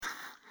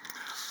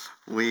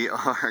We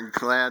are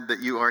glad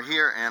that you are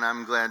here, and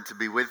I'm glad to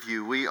be with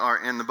you. We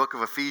are in the book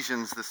of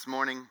Ephesians this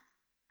morning,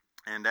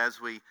 and as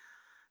we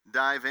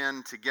dive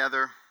in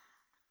together,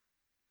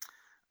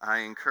 I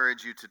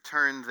encourage you to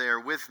turn there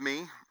with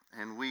me,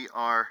 and we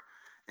are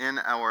in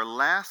our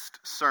last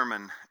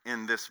sermon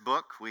in this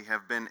book. We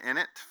have been in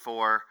it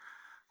for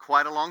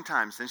quite a long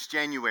time, since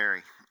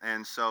January,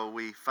 and so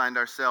we find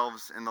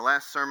ourselves in the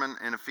last sermon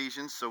in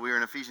Ephesians. So we are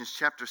in Ephesians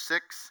chapter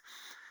 6,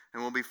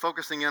 and we'll be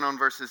focusing in on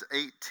verses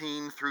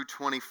 18 through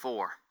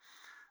 24.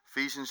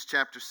 Ephesians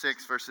chapter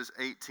 6, verses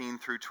 18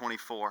 through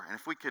 24. And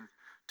if we could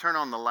turn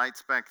on the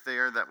lights back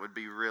there, that would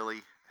be really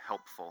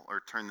helpful.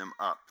 Or turn them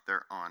up.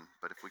 They're on,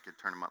 but if we could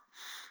turn them up.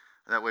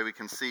 That way we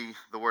can see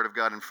the Word of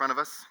God in front of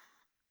us.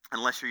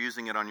 Unless you're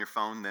using it on your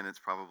phone, then it's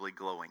probably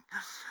glowing.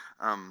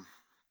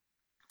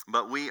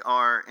 But we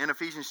are in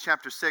Ephesians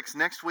chapter 6.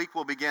 Next week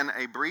we'll begin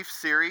a brief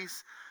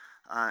series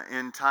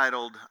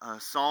entitled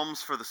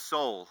Psalms for the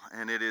Soul.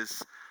 And it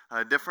is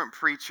different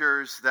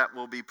preachers that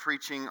will be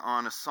preaching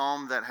on a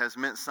psalm that has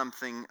meant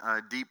something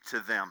deep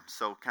to them.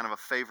 So kind of a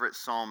favorite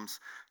psalms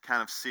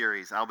kind of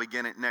series. I'll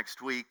begin it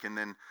next week, and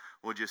then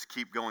we'll just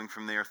keep going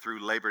from there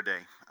through Labor Day.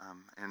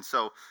 And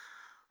so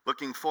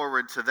looking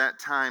forward to that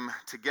time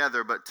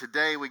together. But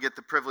today we get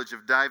the privilege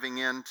of diving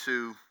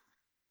into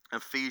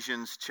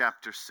Ephesians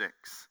chapter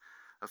 6.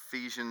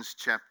 Ephesians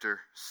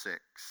chapter 6.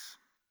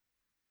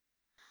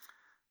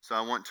 So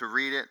I want to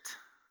read it,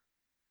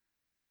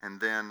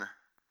 and then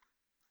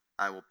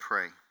I will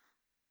pray.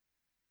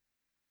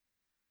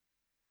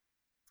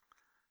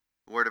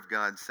 The Word of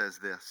God says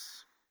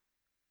this.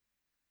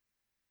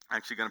 I'm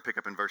actually going to pick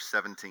up in verse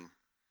 17.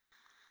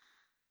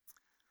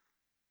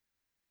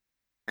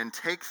 And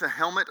take the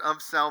helmet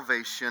of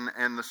salvation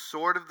and the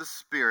sword of the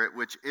Spirit,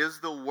 which is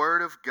the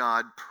Word of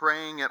God,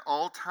 praying at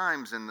all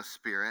times in the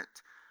Spirit,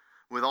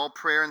 with all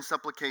prayer and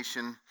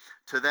supplication,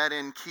 to that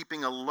end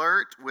keeping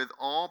alert with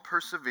all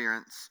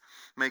perseverance,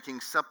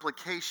 making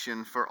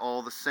supplication for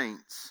all the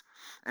saints,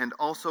 and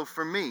also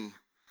for me,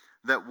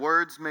 that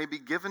words may be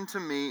given to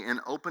me in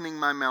opening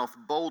my mouth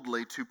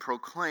boldly to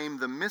proclaim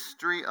the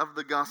mystery of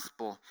the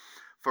gospel,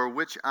 for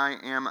which I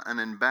am an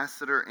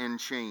ambassador in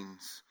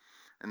chains,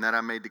 and that I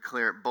may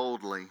declare it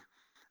boldly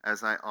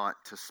as I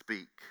ought to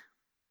speak,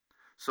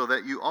 so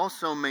that you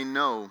also may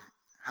know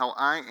how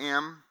I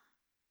am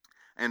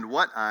and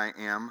what I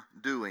am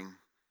doing.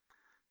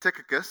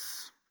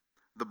 Tychicus,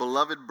 the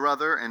beloved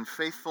brother and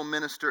faithful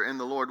minister in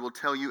the Lord, will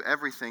tell you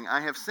everything.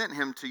 I have sent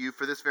him to you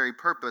for this very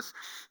purpose,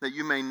 that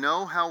you may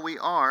know how we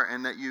are,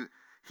 and that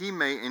he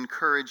may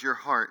encourage your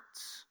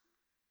hearts.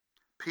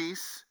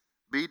 Peace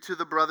be to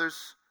the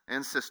brothers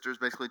and sisters,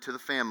 basically to the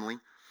family,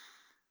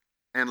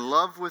 and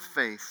love with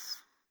faith.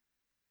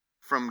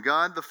 From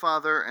God the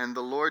Father and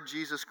the Lord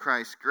Jesus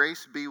Christ,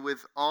 grace be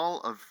with all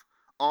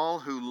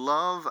who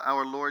love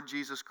our Lord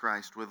Jesus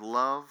Christ with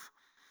love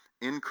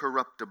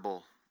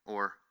incorruptible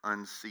or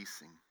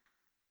unceasing.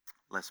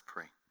 Let's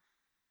pray.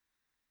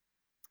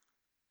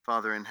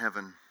 Father in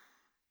heaven,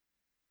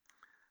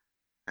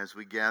 as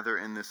we gather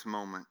in this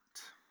moment,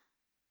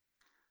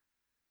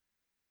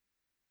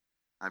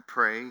 I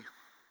pray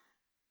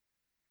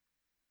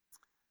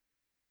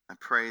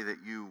that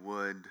you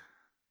would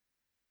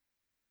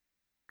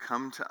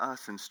come to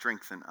us and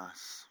strengthen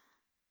us.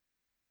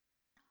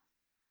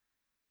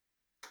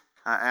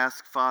 I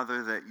ask,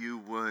 Father, that you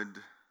would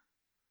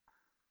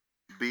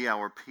be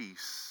our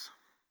peace.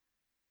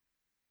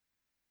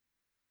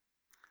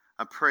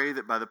 I pray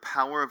that by the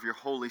power of your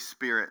Holy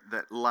Spirit,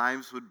 that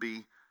lives would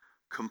be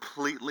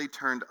completely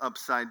turned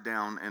upside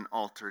down and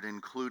altered,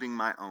 including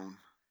my own.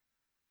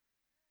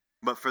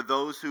 But for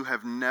those who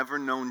have never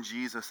known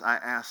Jesus, I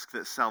ask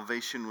that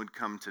salvation would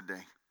come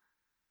today.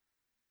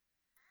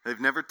 They've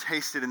never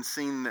tasted and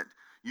seen that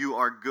you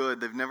are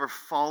good. They've never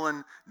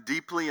fallen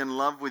deeply in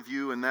love with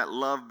you, and that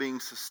love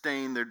being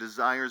sustained, their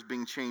desires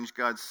being changed.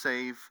 God,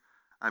 save,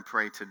 I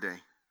pray today.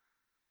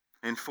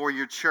 And for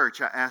your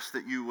church, I ask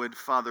that you would,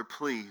 Father,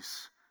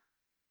 please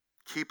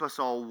keep us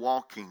all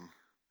walking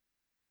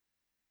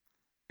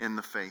in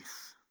the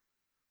faith,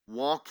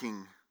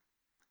 walking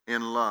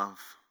in love.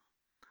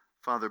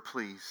 Father,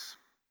 please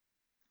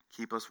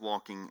keep us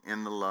walking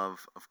in the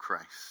love of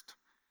Christ.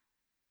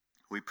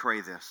 We pray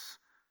this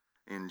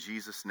in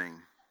Jesus'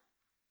 name.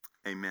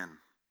 Amen.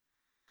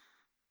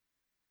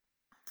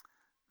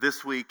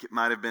 This week, it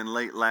might have been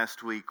late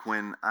last week,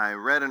 when I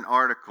read an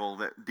article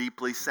that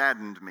deeply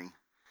saddened me.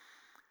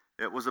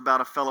 It was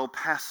about a fellow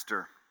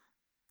pastor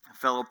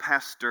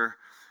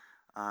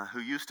who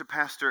used to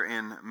pastor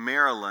in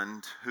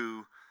Maryland,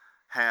 who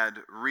had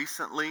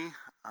recently,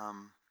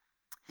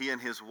 he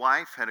and his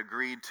wife had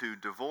agreed to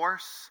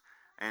divorce,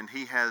 and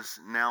he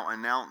has now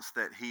announced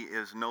that he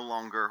is no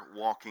longer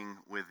walking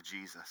with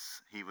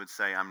Jesus. He would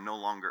say, I'm no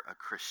longer a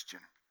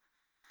Christian.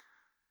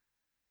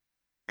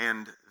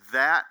 And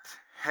that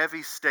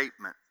heavy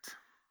statement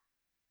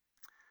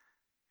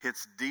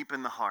hits deep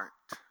in the heart.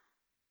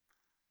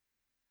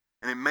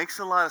 And it makes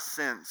a lot of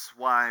sense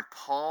why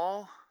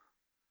Paul,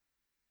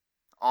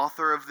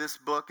 author of this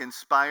book,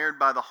 inspired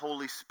by the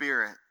Holy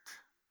Spirit,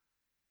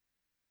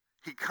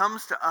 he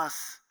comes to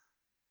us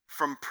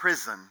from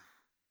prison,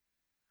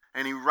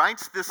 and he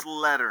writes this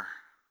letter,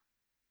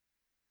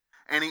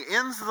 and he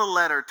ends the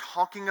letter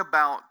talking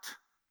about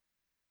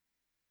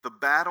the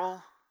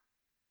battle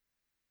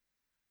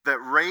that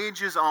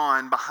rages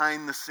on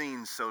behind the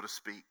scenes, so to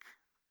speak.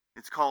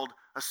 It's called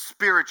a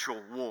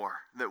spiritual war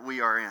that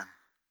we are in.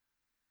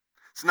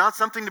 It's not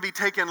something to be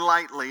taken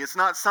lightly. It's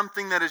not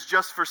something that is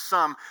just for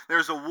some.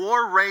 There's a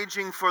war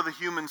raging for the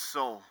human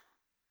soul.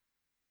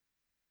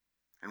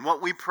 And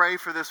what we pray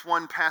for this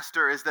one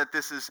pastor is that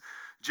this is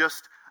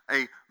just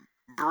a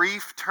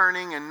brief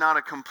turning and not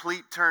a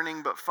complete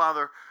turning. But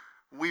Father,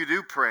 we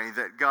do pray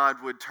that God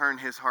would turn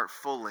his heart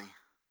fully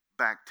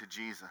back to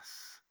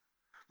Jesus.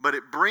 But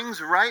it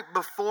brings right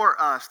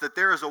before us that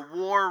there is a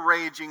war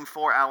raging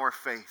for our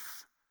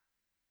faith.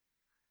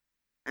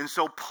 And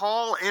so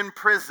Paul in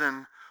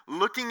prison,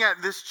 looking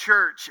at this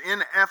church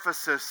in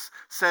Ephesus,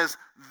 says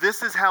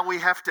this is how we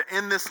have to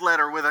end this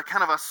letter, with a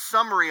kind of a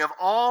summary of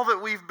all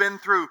that we've been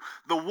through.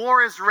 The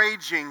war is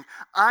raging.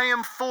 I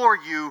am for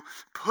you.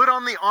 Put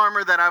on the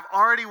armor that I've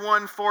already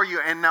won for you,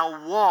 and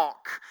now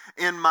walk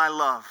in my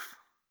love.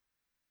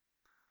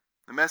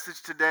 The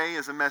message today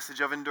is a message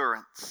of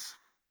endurance.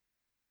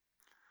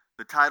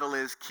 The title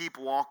is Keep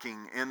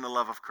Walking in the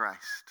Love of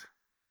Christ.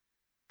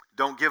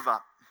 Don't give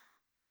up.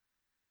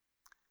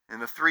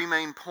 And the three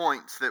main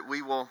points that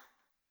we will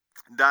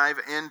dive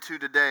into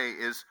today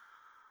is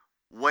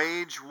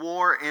wage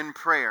war in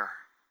prayer,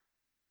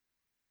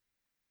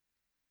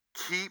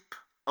 keep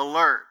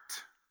alert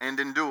and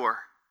endure,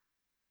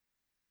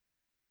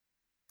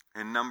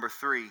 and number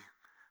 3,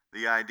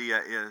 the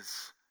idea is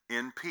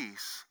in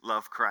peace,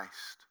 love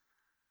Christ.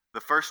 The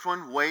first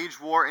one,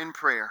 wage war in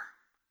prayer.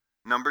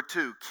 Number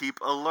 2, keep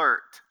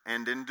alert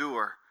and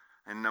endure.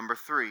 And number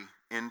 3,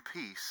 in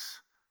peace,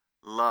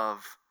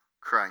 love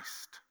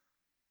Christ.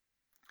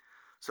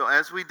 So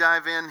as we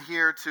dive in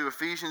here to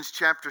Ephesians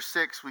chapter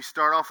 6, we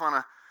start off on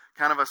a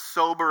kind of a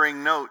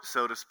sobering note,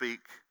 so to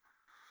speak.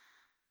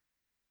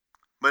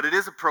 But it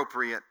is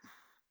appropriate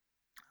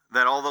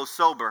that although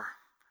sober,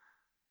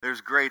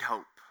 there's great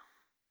hope.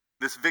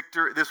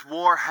 This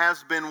war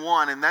has been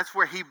won, and that's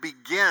where he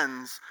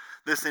begins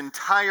this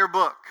entire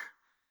book.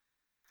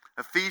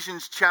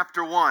 Ephesians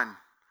chapter 1.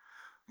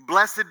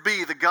 Blessed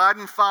be the God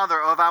and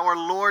Father of our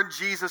Lord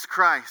Jesus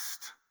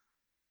Christ.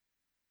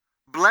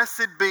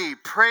 Blessed be,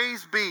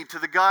 praise be to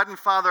the God and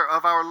Father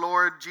of our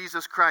Lord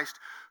Jesus Christ,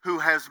 who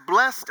has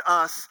blessed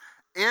us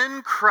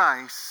in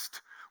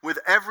Christ with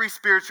every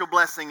spiritual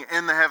blessing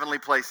in the heavenly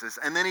places.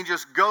 And then he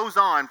just goes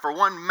on for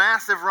one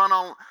massive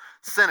run-on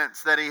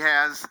sentence that he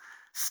has,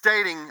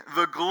 stating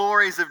the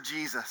glories of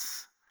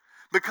Jesus.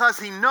 Because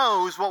he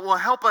knows what will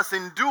help us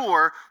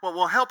endure, what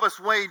will help us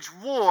wage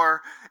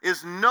war,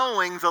 is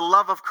knowing the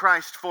love of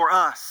Christ for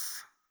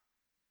us.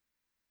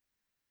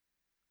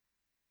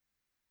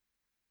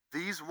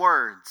 These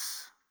words,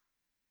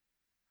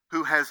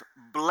 who has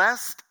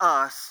blessed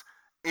us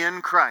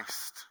in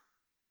Christ.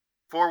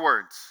 4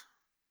 words.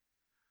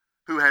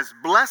 Who has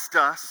blessed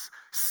us,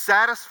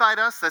 satisfied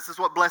us, this is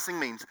what blessing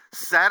means.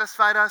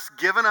 Satisfied us,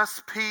 given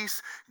us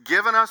peace,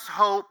 given us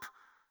hope.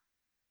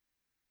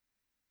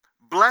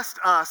 Blessed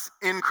us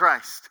in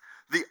Christ.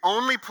 The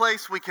only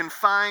place we can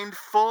find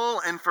full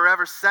and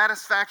forever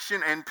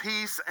satisfaction and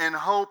peace and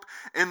hope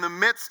in the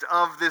midst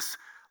of this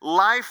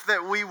life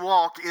that we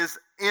walk is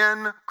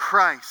in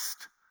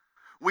Christ.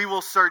 We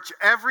will search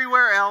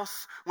everywhere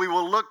else. We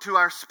will look to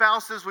our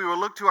spouses. We will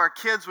look to our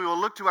kids. We will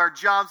look to our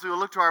jobs. We will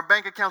look to our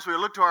bank accounts. We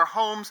will look to our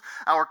homes,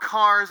 our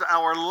cars,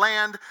 our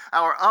land,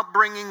 our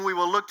upbringing. We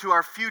will look to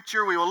our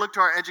future. We will look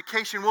to our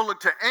education. We'll look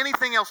to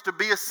anything else to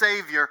be a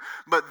savior.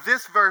 But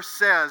this verse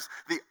says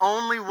the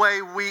only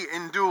way we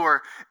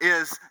endure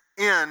is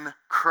in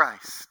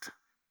Christ.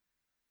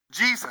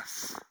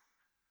 Jesus.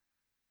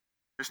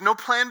 There's no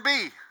plan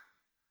B.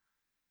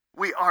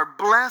 We are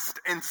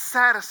blessed and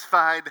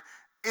satisfied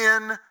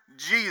in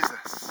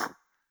Jesus.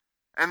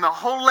 And the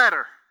whole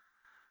letter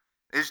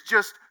is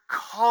just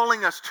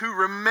calling us to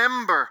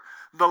remember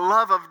the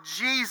love of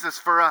Jesus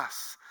for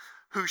us,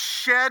 who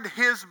shed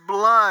his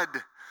blood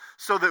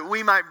so that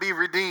we might be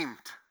redeemed.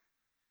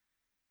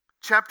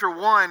 Chapter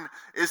 1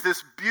 is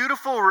this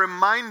beautiful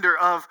reminder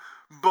of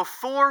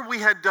before we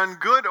had done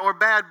good or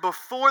bad,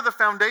 before the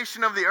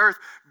foundation of the earth,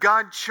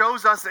 God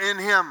chose us in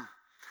him.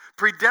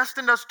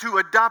 Predestined us to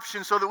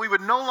adoption so that we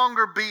would no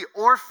longer be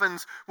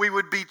orphans, we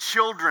would be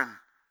children.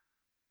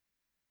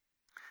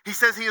 He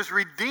says he has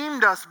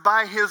redeemed us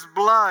by his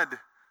blood.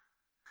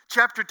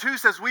 Chapter 2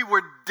 says we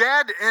were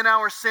dead in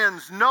our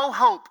sins, no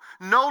hope,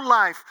 no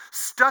life,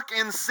 stuck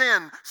in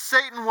sin.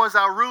 Satan was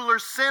our ruler,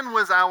 sin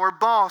was our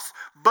boss,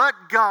 but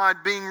God,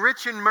 being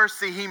rich in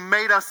mercy, he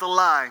made us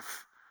alive.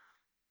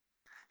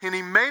 And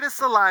he made us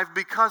alive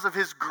because of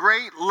his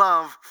great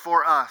love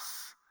for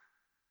us.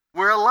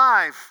 We're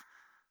alive.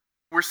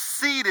 We're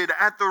seated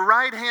at the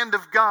right hand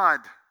of God.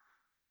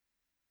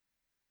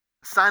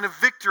 A sign of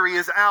victory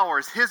is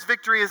ours. His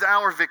victory is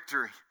our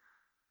victory.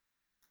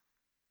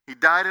 He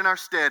died in our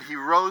stead. He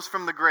rose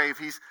from the grave.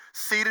 He's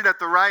seated at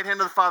the right hand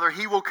of the Father.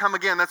 He will come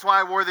again. That's why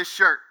I wore this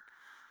shirt.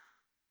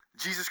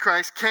 Jesus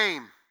Christ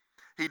came.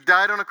 He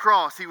died on a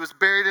cross. He was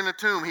buried in a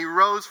tomb. He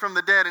rose from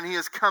the dead, and he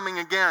is coming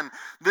again.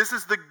 This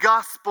is the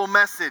gospel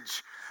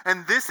message.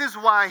 And this is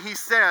why he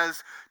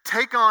says,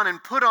 take on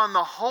and put on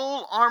the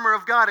whole armor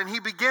of God. And he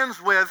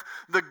begins with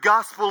the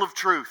gospel of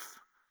truth.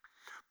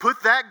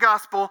 Put that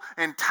gospel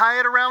and tie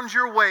it around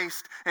your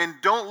waist, and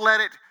don't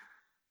let it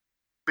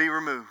be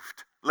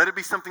removed. Let it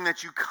be something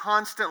that you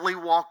constantly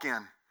walk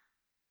in.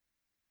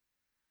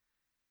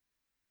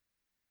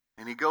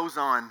 And he goes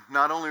on,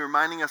 not only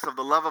reminding us of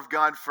the love of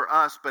God for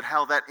us, but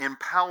how that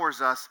empowers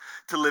us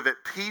to live at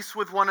peace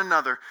with one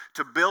another,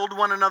 to build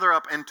one another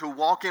up, and to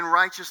walk in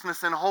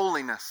righteousness and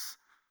holiness.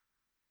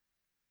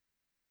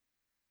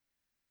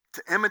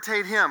 To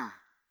imitate him,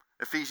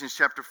 Ephesians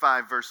chapter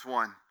 5, verse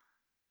 1,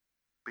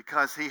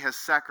 because he has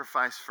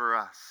sacrificed for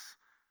us.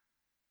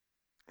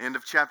 End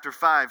of chapter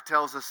 5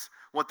 tells us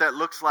what that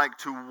looks like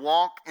to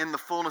walk in the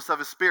fullness of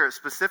his Spirit,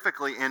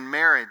 specifically in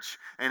marriage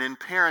and in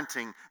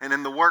parenting and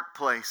in the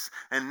workplace.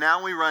 And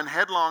now we run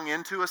headlong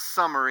into a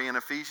summary in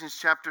Ephesians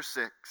chapter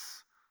 6.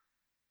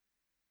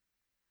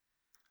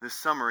 This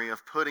summary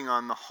of putting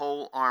on the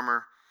whole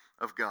armor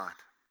of God.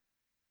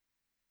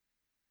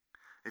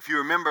 If you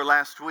remember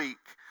last week,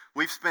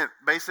 we've spent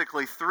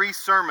basically 3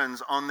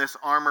 sermons on this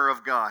armor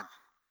of God.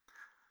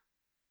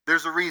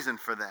 There's a reason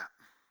for that.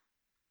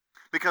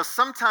 Because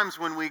sometimes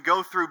when we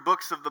go through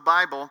books of the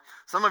Bible,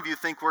 some of you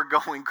think we're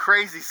going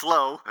crazy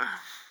slow.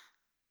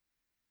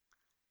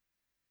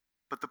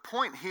 But the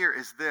point here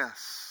is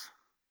this.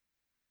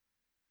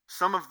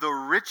 Some of the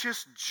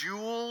richest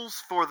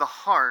jewels for the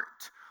heart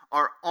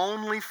are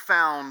only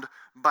found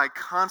by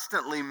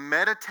constantly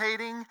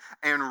meditating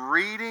and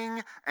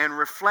reading and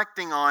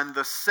reflecting on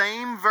the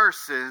same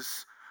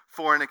verses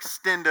for an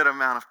extended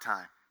amount of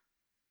time.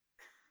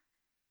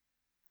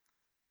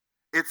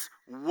 It's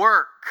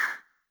work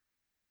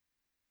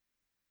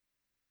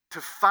to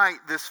fight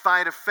this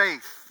fight of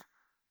faith.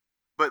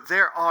 But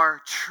there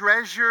are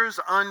treasures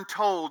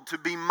untold to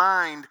be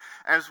mined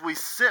as we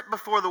sit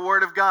before the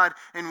Word of God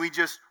and we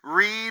just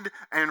read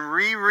and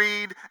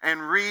reread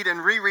and read and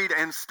reread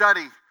and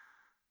study.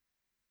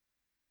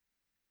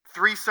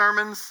 3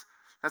 sermons,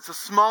 that's a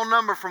small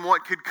number from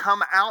what could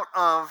come out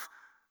of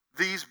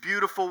these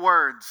beautiful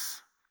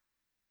words.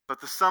 But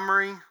the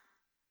summary,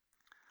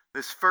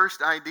 this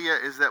first idea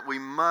is that we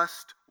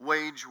must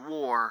wage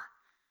war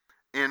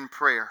in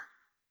prayer.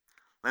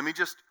 Let me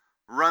just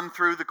run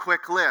through the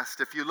quick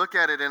list. If you look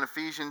at it in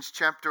Ephesians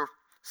chapter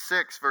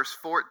 6, verse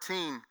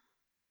 14,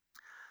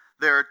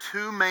 there are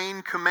 2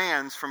 main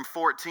commands from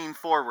 14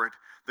 forward.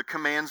 The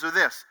commands are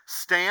this: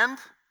 stand,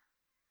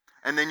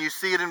 and then you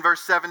see it in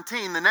verse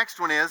 17. The next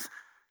one is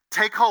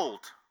take hold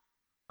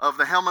of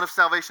the helmet of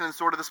salvation and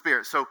sword of the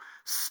Spirit. So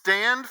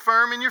stand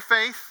firm in your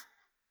faith,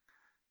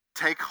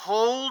 take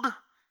hold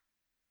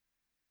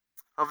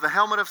of the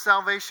helmet of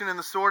salvation and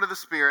the sword of the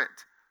Spirit.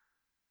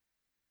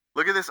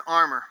 Look at this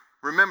armor.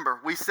 Remember,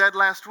 we said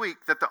last week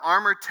that the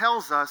armor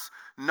tells us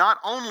not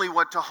only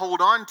what to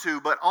hold on to,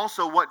 but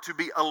also what to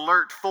be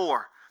alert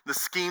for, the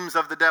schemes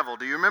of the devil.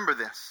 Do you remember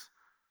this?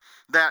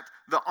 That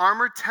the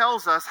armor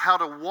tells us how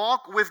to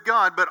walk with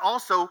God, but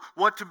also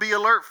what to be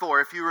alert for.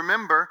 If you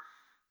remember,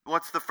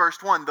 what's the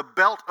first one? The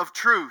belt of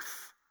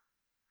truth.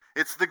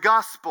 It's the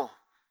gospel.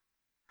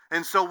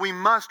 And so we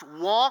must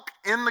walk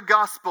in the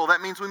gospel.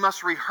 That means we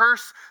must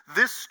rehearse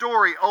this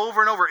story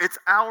over and over. It's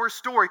our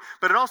story,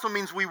 but it also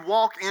means we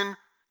walk in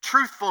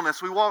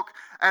truthfulness. We walk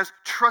as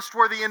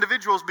trustworthy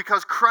individuals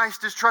because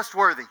Christ is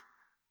trustworthy.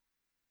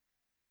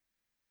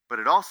 But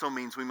it also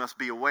means we must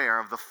be aware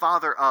of the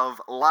father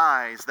of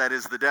lies, that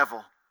is the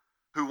devil,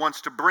 who wants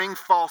to bring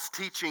false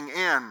teaching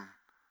in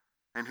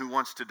and who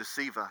wants to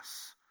deceive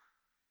us.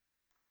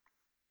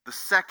 The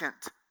second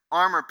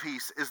armor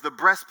piece is the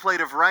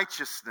breastplate of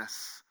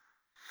righteousness.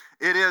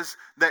 It is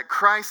that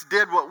Christ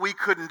did what we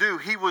couldn't do.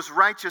 He was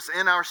righteous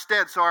in our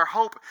stead. So our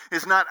hope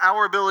is not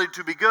our ability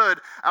to be good.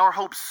 Our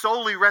hope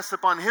solely rests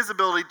upon His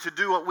ability to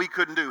do what we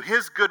couldn't do.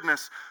 His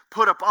goodness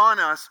put upon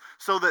us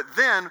so that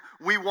then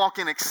we walk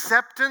in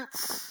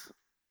acceptance.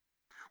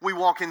 We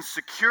walk in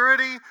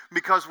security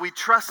because we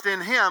trust in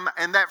Him,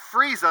 and that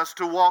frees us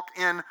to walk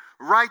in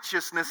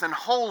righteousness and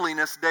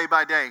holiness day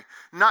by day.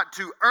 Not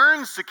to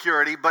earn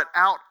security, but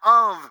out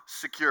of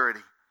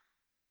security.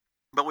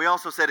 But we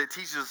also said it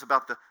teaches us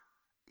about the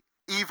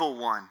evil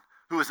one,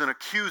 who is an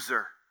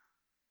accuser,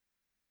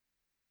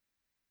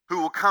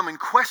 who will come and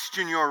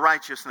question your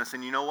righteousness.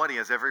 And you know what? He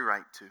has every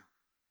right to.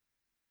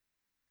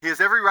 He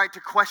has every right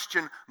to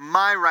question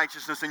my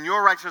righteousness and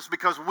your righteousness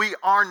because we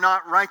are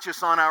not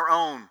righteous on our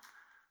own.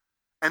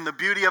 And the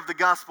beauty of the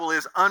gospel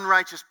is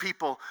unrighteous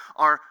people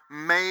are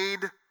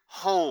made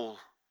whole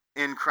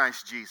in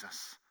Christ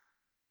Jesus.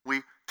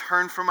 We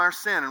turn from our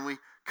sin and we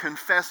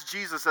confess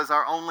Jesus as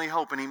our only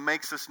hope, and He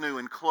makes us new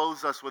and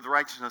clothes us with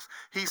righteousness.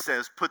 He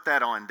says, put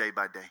that on day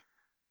by day.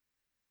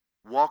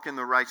 Walk in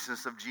the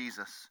righteousness of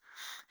Jesus.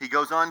 He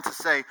goes on to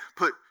say,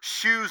 put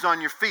shoes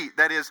on your feet.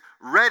 That is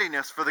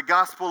readiness for the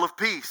gospel of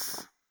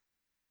peace.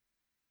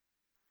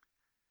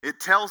 It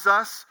tells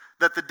us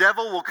that the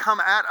devil will come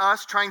at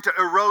us trying to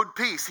erode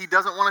peace. He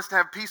doesn't want us to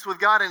have peace with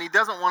God, and he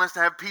doesn't want us to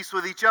have peace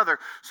with each other.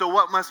 So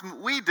what must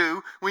we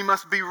do? We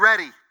must be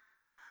ready.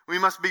 We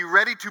must be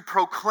ready to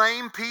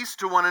proclaim peace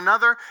to one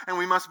another, and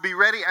we must be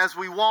ready as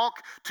we walk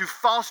to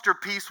foster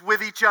peace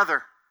with each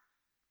other.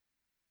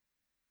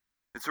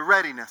 It's a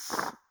readiness.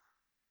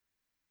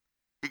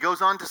 He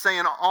goes on to say,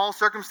 in all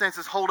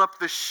circumstances, hold up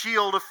the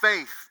shield of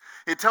faith.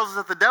 It tells us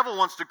that the devil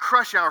wants to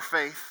crush our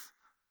faith,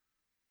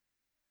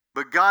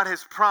 but God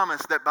has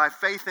promised that by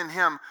faith in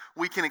him,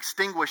 we can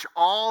extinguish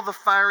all the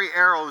fiery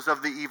arrows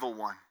of the evil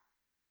one.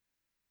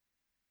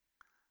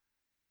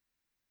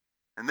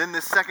 And then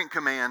this second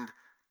command,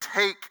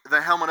 take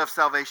the helmet of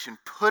salvation,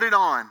 put it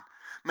on.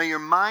 May your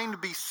mind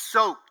be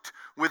soaked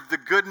with the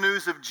good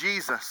news of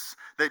Jesus,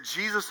 that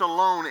Jesus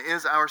alone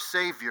is our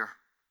Savior.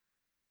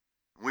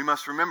 We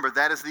must remember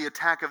that is the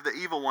attack of the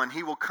evil one.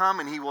 He will come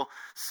and he will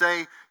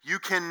say, you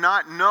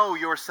cannot know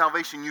your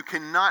salvation. You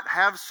cannot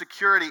have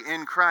security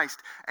in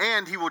Christ.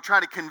 And he will try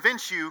to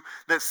convince you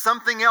that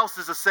something else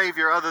is a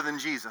Savior other than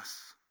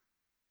Jesus.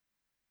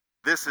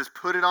 This is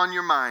put it on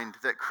your mind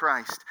that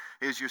Christ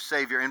is your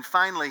Savior. And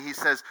finally, he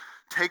says,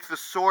 take the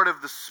sword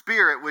of the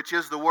Spirit, which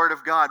is the Word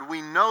of God.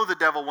 We know the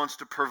devil wants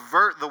to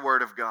pervert the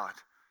Word of God.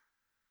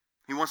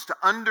 He wants to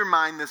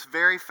undermine this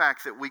very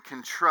fact that we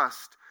can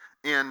trust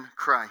in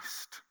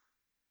Christ.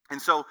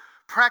 And so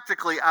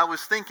practically I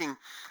was thinking,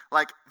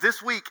 like,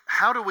 this week,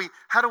 how do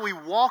we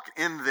walk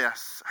in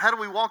this? How do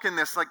we walk in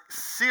this? Like,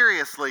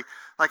 seriously,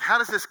 like, how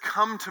does this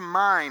come to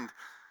mind?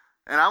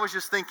 And I was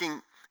just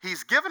thinking,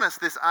 he's given us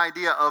this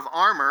idea of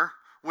armor,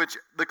 which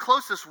the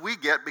closest we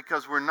get,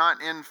 because we're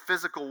not in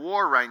physical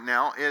war right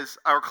now, is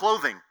our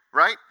clothing,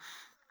 right?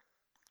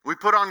 We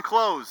put on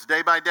clothes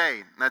day by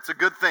day. That's a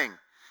good thing.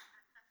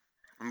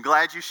 I'm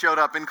glad you showed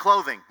up in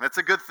clothing. That's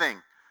a good thing.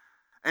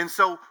 And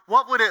so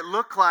what would it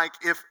look like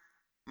if,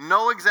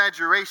 no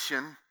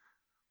exaggeration,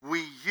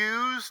 we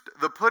used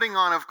the putting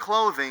on of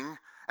clothing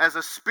as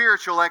a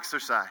spiritual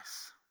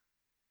exercise?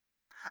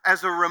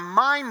 As a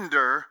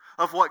reminder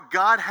of what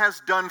God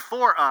has done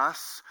for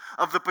us,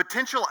 of the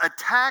potential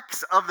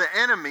attacks of the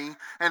enemy,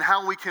 and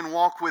how we can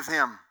walk with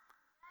him.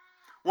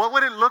 What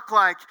would it look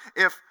like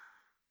if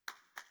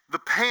the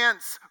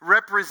pants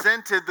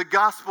represented the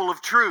gospel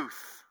of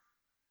truth,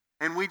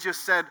 and we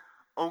just said,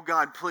 oh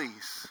God,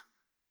 please,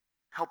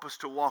 help us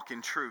to walk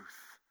in truth?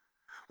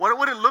 What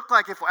would it look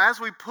like if, as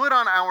we put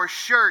on our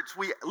shirts,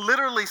 we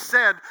literally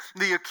said,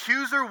 the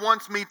accuser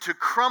wants me to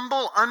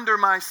crumble under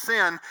my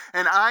sin,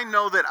 and I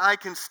know that I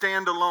can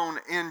stand alone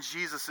in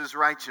Jesus'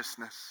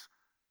 righteousness?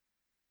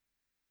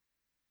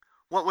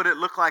 What would it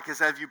look like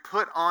as you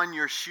put on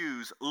your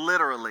shoes,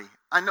 literally?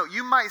 I know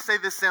you might say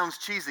this sounds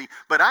cheesy,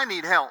 but I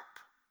need help.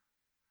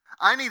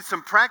 I need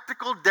some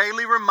practical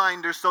daily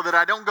reminders so that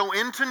I don't go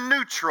into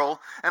neutral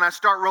and I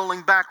start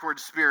rolling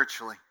backwards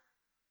spiritually.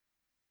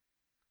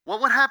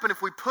 What would happen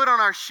if we put on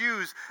our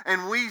shoes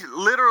and we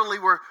literally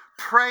were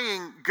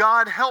praying,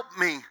 God, help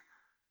me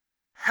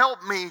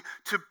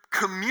to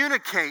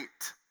communicate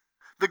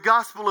the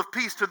gospel of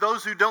peace to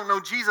those who don't know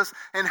Jesus,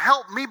 and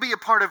help me be a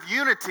part of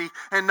unity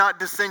and not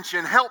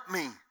dissension. Help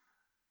me.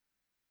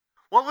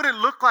 What would it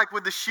look like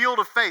with the shield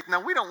of faith? Now,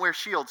 we don't wear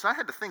shields, so I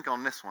had to think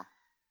on this one.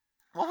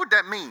 What would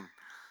that mean?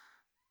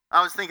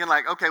 I was thinking,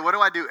 like, okay, what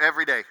do I do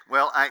every day?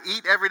 Well, I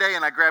eat every day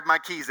and I grab my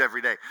keys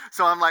every day.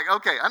 So I'm like,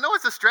 okay, I know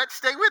it's a stretch.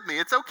 Stay with me.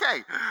 It's okay.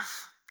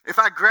 If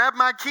I grab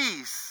my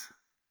keys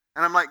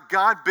and I'm like,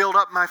 God, build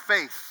up my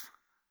faith.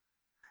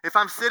 If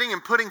I'm sitting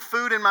and putting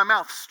food in my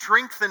mouth,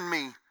 strengthen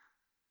me.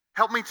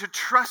 Help me to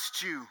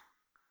trust you.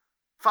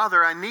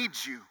 Father, I need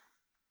you.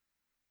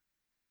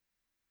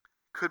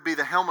 Could be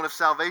the helmet of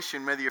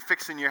salvation, whether you're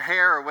fixing your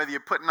hair or whether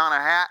you're putting on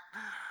a hat.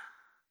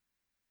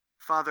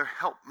 Father,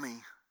 help me.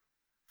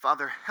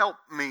 Father, help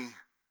me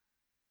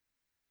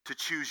to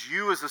choose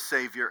you as a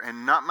Savior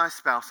and not my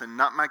spouse and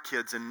not my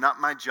kids and not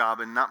my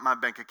job and not my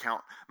bank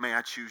account. May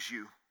I choose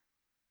you.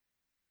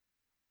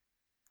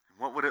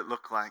 What would it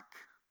look like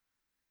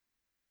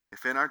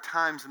if in our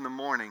times in the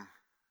morning,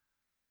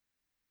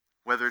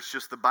 whether it's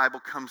just the Bible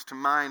comes to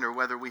mind or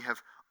whether we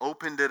have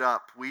opened it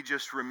up, we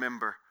just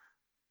remember,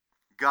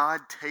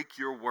 God, take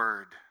your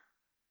word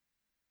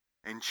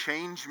and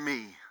change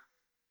me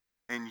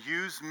and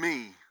use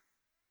me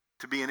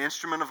to be an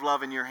instrument of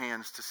love in your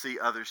hands to see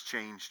others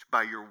changed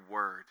by your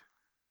word.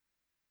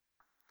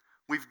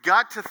 We've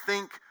got to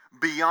think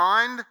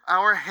beyond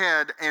our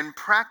head, and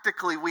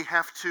practically we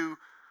have to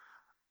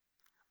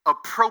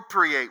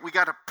appropriate. We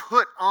got to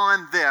put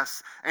on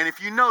this. And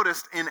if you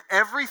noticed, in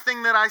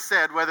everything that I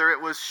said, whether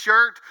it was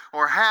shirt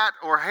or hat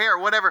or hair,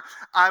 whatever,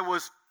 I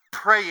was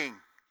praying.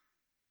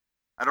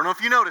 I don't know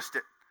if you noticed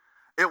it.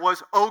 It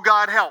was, oh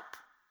God, help.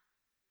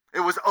 It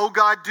was, oh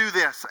God, do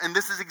this. And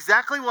this is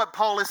exactly what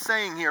Paul is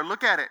saying here.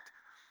 Look at it.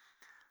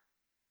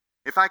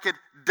 If I could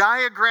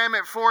diagram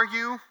it for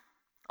you,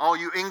 all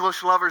you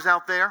English lovers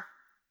out there,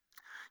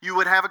 you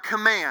would have a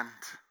command.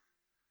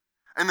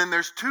 And then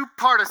there's two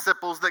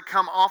participles that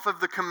come off of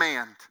the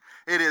command.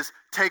 It is,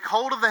 take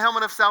hold of the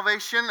helmet of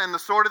salvation and the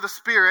sword of the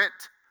Spirit,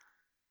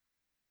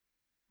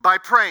 by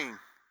praying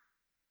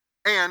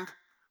and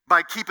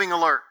by keeping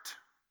alert.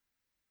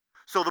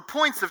 So the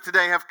points of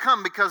today have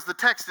come because the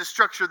text is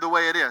structured the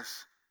way it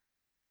is.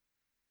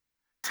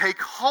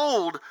 Take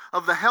hold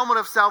of the helmet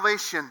of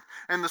salvation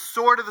and the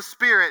sword of the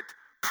Spirit,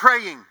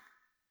 praying.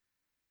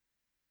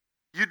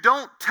 You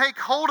don't take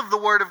hold of the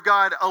Word of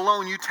God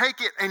alone. You take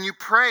it and you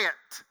pray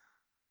it.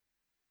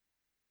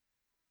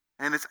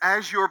 And it's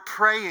as you're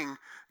praying,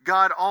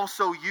 God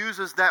also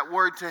uses that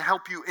Word to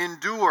help you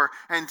endure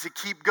and to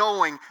keep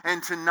going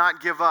and to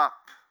not give up.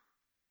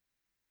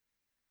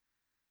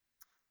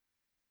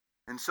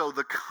 And so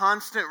the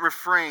constant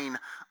refrain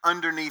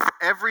underneath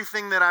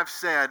everything that I've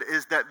said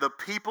is that the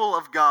people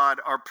of God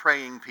are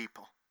praying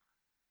people.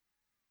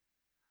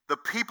 The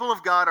people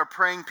of God are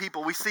praying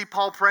people. We see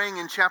Paul praying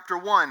in chapter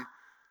 1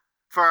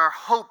 for our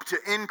hope to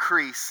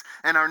increase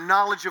and our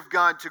knowledge of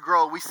God to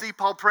grow. We see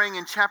Paul praying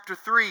in chapter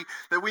 3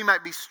 that we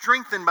might be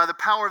strengthened by the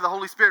power of the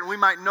Holy Spirit and we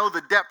might know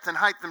the depth and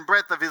height and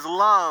breadth of His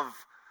love.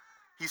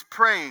 He's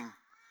praying.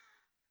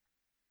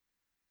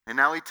 And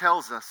now he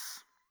tells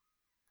us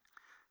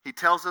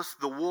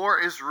the war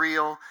is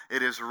real,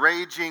 it is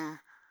raging,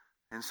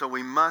 and so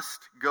we must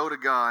go to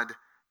God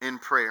in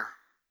prayer.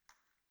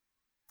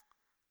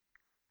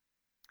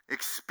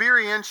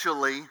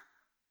 Experientially,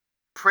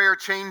 prayer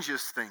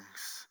changes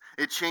things.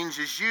 It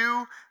changes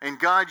you, and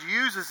God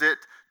uses it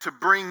to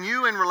bring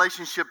you in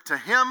relationship to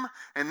Him,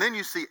 and then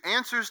you see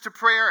answers to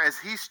prayer as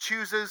He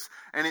chooses,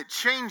 and it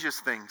changes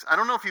things. I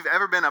don't know if you've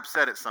ever been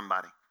upset at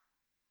somebody.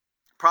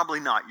 Probably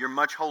not. You're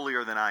much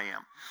holier than I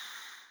am.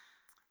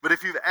 But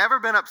if you've ever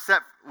been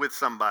upset with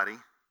somebody,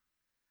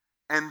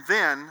 and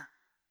then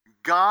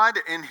God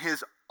in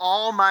His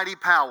almighty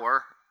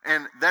power,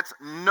 and that's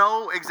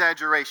no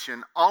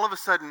exaggeration, all of a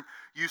sudden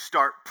you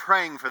start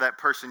praying for that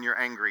person you're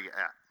angry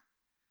at.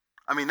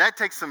 I mean, that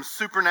takes some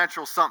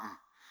supernatural something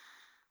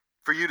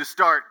for you to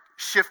start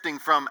shifting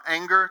from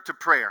anger to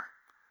prayer.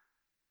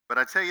 But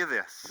I tell you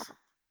this,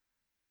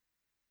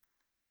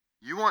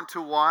 you want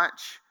to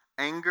watch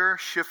anger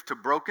shift to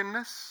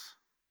brokenness,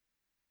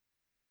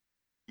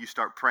 you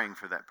start praying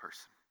for that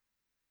person.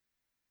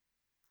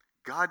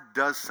 God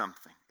does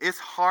something. It's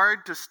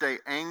hard to stay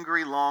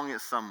angry long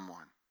at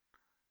someone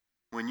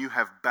when you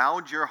have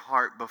bowed your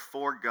heart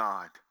before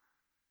God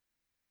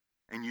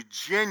and you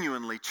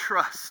genuinely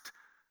trust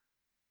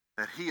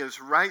that He is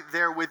right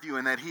there with you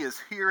and that He is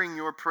hearing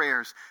your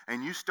prayers,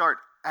 and you start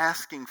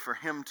asking for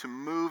Him to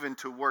move and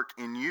to work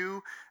in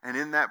you and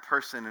in that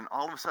person, and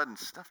all of a sudden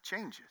stuff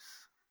changes.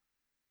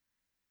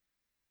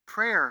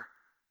 Prayer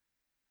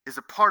is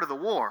a part of the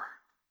war.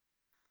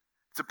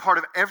 It's a part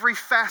of every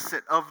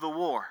facet of the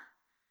war.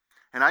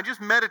 And I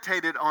just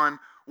meditated on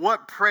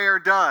what prayer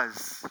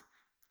does.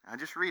 I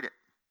just read it.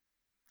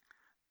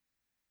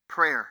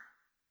 Prayer.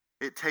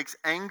 It takes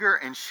anger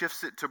and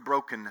shifts it to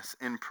brokenness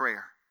in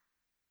prayer.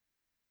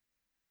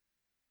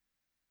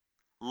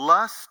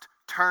 Lust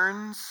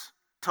turns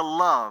to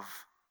love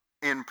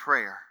in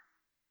prayer.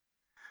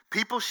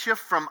 People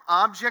shift from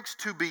objects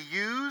to be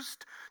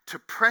used to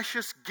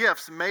precious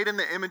gifts made in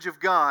the image of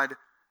God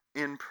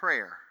in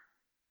prayer.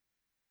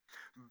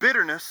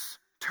 Bitterness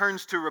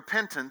turns to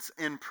repentance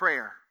in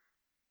prayer.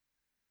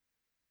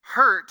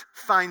 Hurt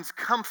finds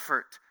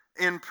comfort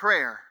in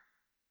prayer.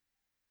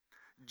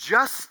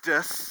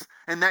 Justice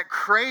and that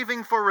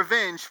craving for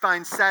revenge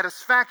finds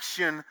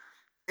satisfaction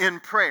in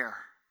prayer.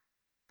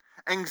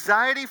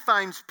 Anxiety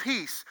finds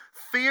peace.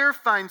 Fear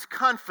finds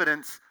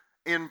confidence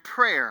in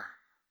prayer.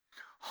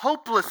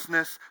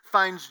 Hopelessness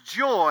finds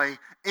joy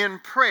in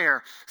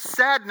prayer.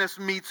 Sadness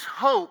meets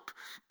hope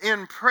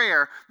in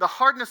prayer. The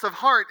hardness of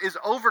heart is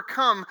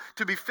overcome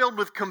to be filled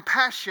with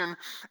compassion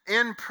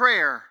in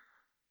prayer.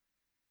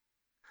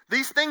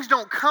 These things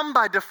don't come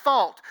by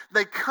default.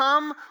 They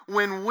come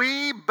when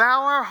we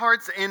bow our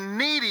hearts in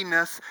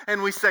neediness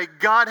and we say,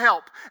 God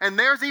help. And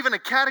there's even a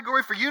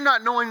category for you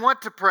not knowing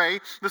what to pray.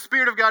 The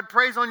Spirit of God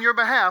prays on your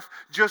behalf.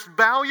 Just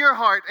bow your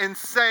heart and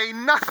say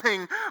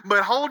nothing,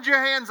 but hold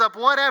your hands up,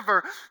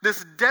 whatever.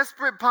 This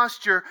desperate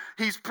posture,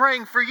 He's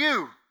praying for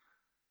you.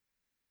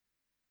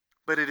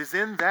 But it is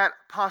in that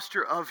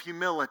posture of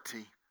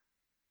humility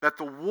that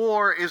the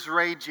war is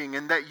raging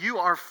and that you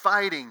are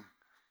fighting.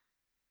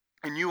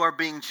 And you are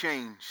being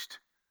changed.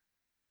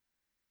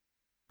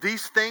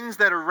 These things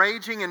that are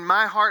raging in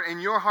my heart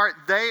and your heart,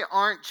 they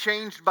aren't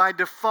changed by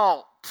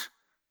default.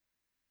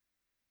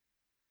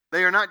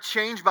 They are not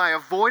changed by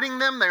avoiding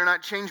them. They are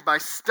not changed by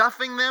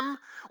stuffing them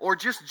or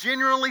just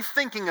generally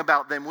thinking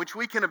about them, which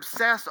we can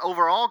obsess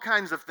over all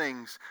kinds of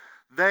things.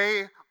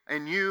 They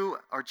and you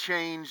are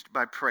changed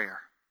by prayer.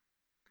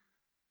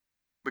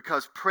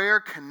 Because prayer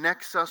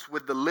connects us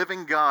with the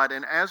living God.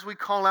 And as we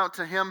call out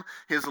to Him,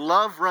 His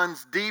love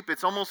runs deep.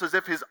 It's almost as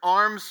if His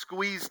arms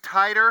squeeze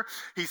tighter.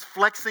 He's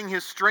flexing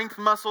His strength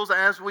muscles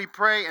as we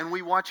pray, and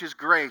we watch His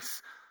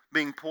grace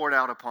being poured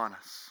out upon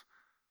us.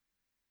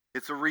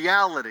 It's a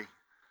reality.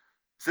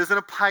 This isn't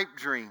a pipe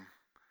dream.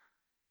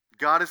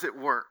 God is at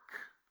work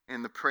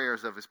in the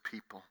prayers of His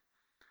people.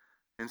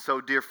 And so,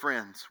 dear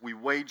friends, we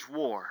wage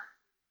war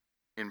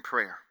in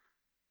prayer.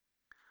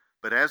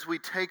 But as we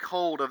take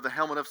hold of the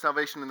helmet of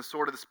salvation and the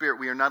sword of the Spirit,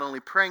 we are not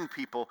only praying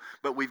people,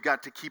 but we've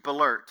got to keep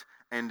alert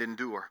and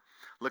endure.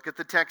 Look at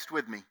the text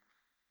with me.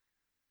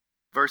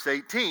 Verse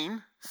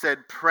 18 said,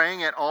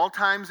 praying at all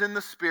times in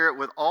the Spirit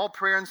with all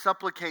prayer and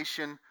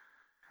supplication.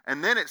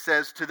 And then it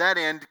says, to that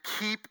end,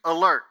 keep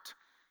alert.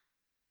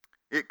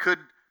 It could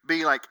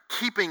be like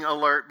keeping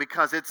alert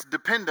because it's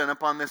dependent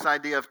upon this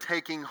idea of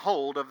taking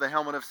hold of the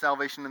helmet of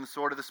salvation and the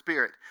sword of the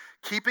Spirit.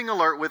 Keeping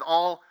alert with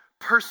all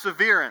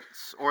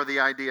perseverance, or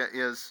the idea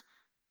is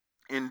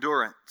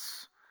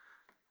endurance.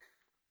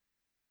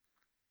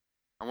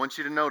 I want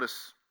you to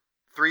notice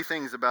three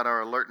things about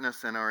our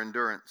alertness and our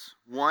endurance.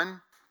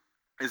 One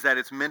is that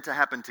it's meant to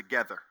happen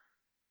together.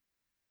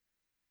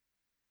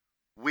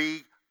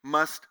 We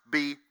must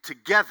be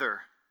together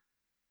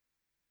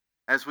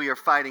as we are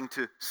fighting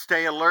to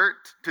stay alert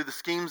to the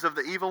schemes of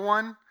the evil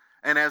one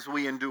and as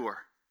we endure.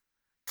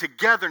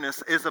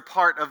 Togetherness is a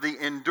part of the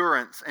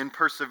endurance and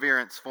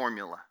perseverance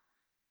formula.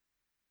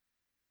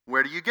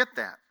 Where do you get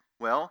that?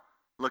 Well,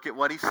 look at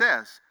what he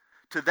says.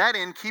 To that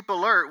end, keep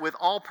alert with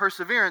all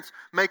perseverance,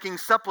 making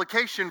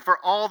supplication for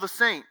all the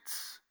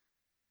saints.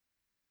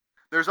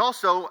 There's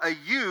also a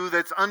you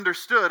that's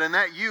understood, and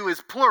that you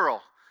is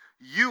plural.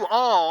 You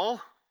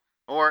all,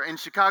 or in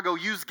Chicago,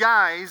 yous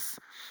guys,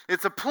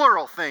 it's a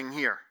plural thing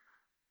here.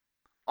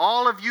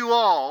 All of you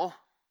all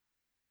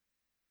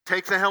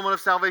take the helmet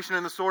of salvation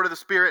and the sword of the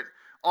Spirit.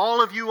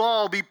 All of you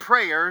all be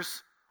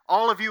prayers.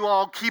 All of you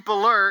all keep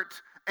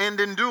alert and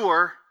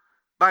endure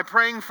by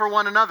praying for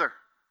one another.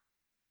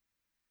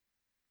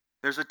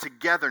 There's a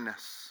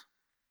togetherness.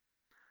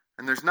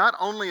 And there's not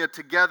only a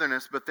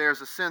togetherness, but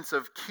there's a sense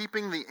of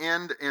keeping the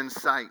end in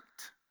sight.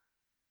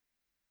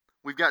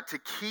 We've got to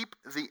keep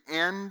the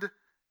end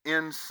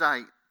in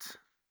sight.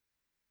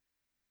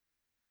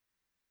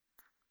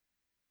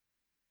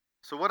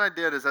 So what I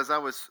did is, as I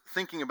was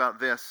thinking about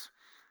this,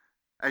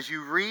 as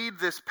you read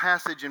this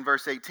passage in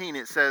verse 18,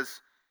 it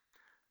says,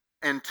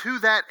 and to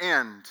that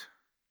end,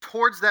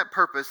 towards that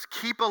purpose,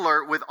 keep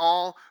alert with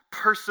all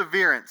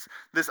perseverance.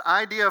 This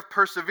idea of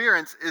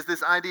perseverance is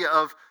this idea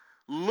of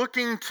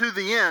looking to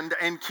the end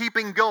and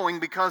keeping going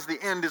because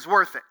the end is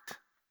worth it.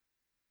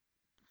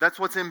 That's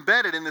what's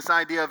embedded in this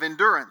idea of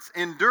endurance.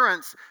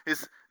 Endurance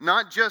is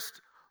not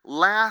just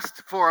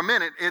last for a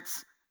minute,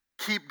 it's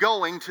keep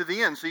going to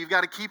the end. So you've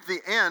got to keep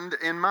the end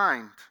in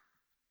mind.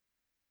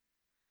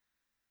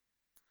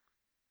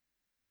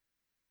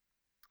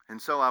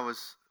 And so I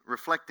was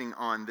reflecting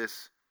on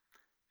this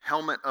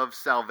helmet of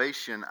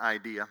salvation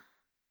idea.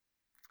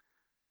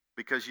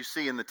 Because you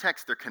see in the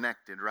text they're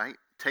connected, right?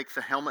 Take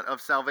the helmet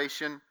of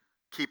salvation,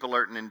 keep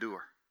alert and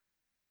endure.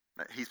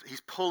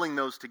 He's pulling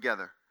those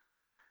together.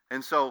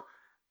 And so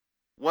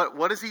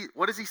what is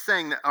he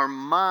saying that our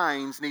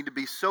minds need to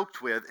be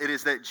soaked with? It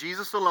is that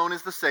Jesus alone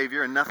is the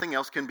Savior and nothing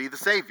else can be the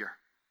Savior.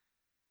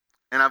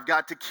 And I've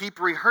got to keep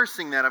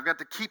rehearsing that. I've got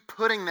to keep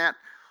putting that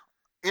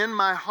in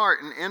my heart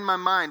and in my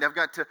mind.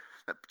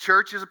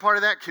 Church is a part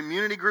of that.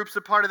 Community groups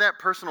a part of that.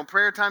 Personal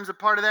prayer time is a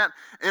part of that.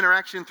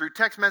 Interaction through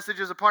text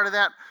messages a part of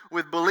that.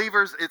 With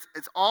believers,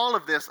 it's all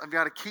of this. I've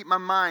got to keep my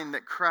mind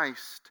that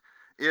Christ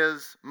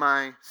is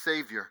my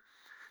Savior.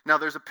 Now,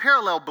 there's a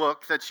parallel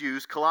book that's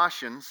used,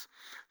 Colossians,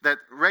 that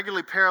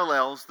regularly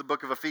parallels the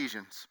book of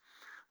Ephesians.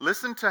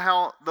 Listen to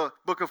how the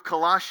book of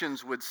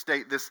Colossians would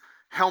state this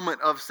helmet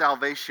of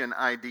salvation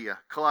idea.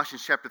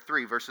 Colossians chapter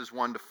 3, verses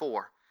 1 to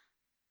 4.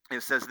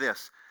 It says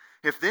this,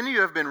 if then you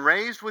have been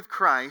raised with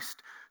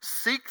Christ,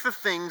 seek the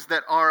things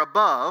that are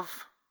above,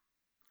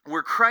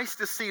 where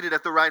Christ is seated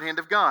at the right hand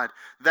of God.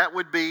 That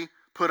would be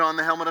put on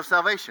the helmet of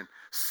salvation.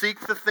 Seek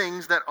the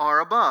things that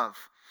are above.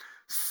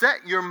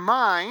 Set your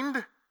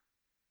mind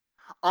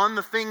on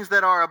the things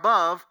that are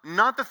above,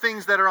 not the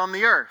things that are on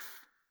the earth.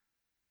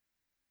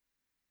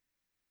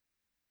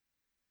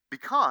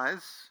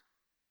 Because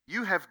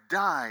you have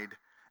died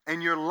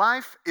and your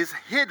life is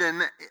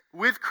hidden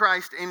with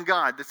Christ in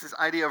God. This is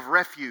idea of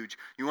refuge.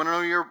 You want to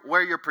know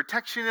where your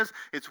protection is?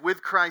 It's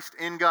with Christ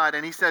in God.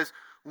 And he says,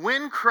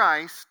 when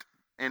Christ,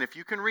 and if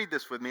you can read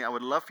this with me, I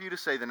would love for you to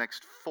say the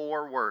next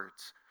 4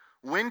 words.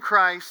 When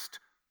Christ,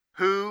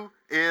 who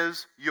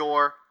is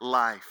your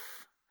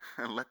life?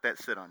 And let that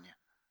sit on you.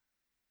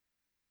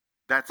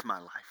 That's my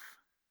life.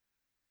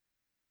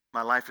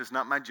 My life is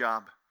not my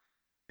job.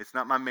 It's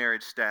not my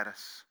marriage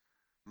status.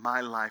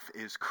 My life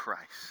is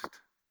Christ.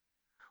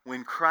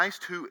 When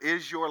Christ, who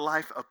is your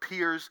life,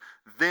 appears,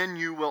 then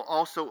you will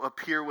also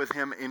appear with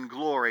him in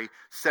glory.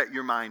 Set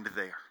your mind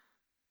there.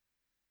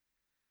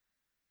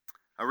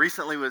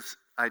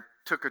 I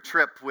took a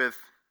trip with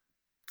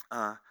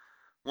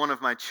one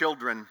of my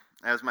children.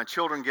 As my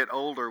children get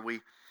older, we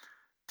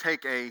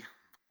take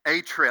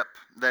a trip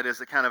that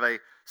is a kind of a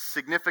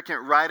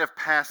significant rite of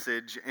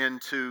passage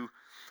into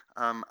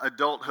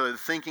adulthood,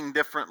 thinking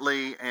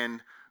differently and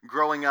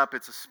growing up.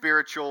 It's a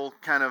spiritual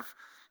kind of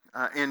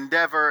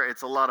endeavor.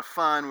 It's a lot of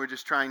fun. We're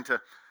just trying to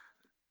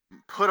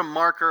put a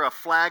marker, a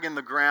flag in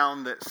the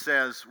ground that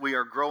says we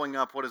are growing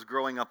up. What does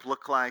growing up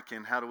look like,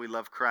 and how do we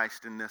love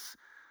Christ in this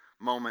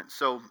moment?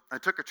 So I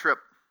took a trip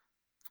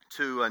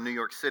to New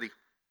York City,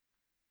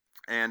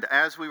 And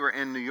as we were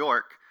in New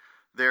York,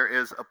 there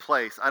is a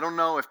place. I don't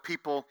know if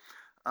people,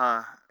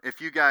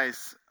 if you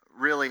guys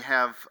really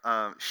have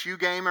shoe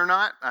game or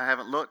not. I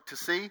haven't looked to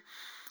see,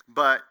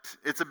 but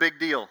it's a big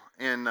deal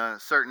in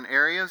certain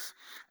areas.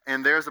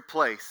 And there's a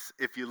place.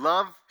 If you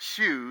love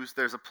shoes,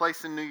 there's a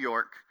place in New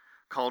York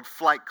called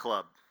Flight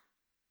Club.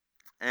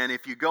 And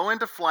if you go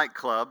into Flight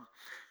Club,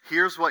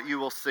 here's what you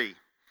will see.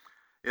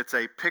 It's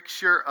a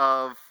picture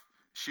of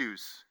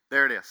shoes.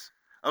 There it is.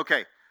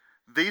 Okay,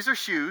 these are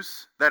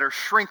shoes that are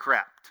shrink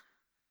wrapped.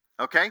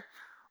 Okay,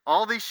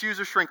 all these shoes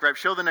are shrink wrapped.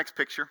 Show the next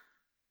picture.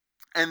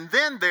 And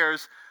then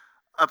there's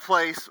a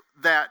place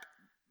that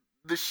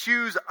the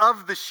shoes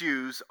of the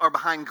shoes are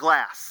behind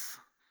glass.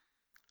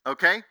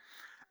 Okay,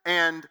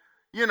 and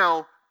you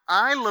know,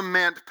 I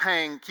lament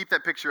paying, keep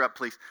that picture up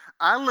please,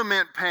 I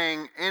lament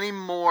paying any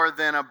more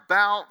than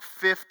about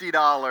 $50,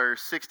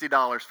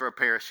 $60 for a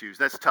pair of shoes.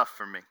 That's tough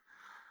for me.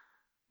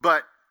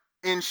 But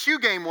in shoe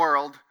game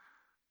world,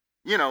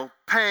 you know,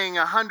 paying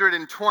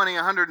 $120,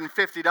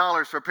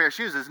 $150 for a pair of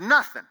shoes is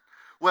nothing.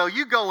 Well,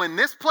 you go in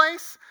this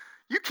place,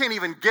 you can't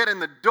even get in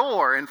the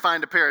door and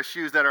find a pair of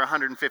shoes that are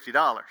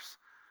 $150.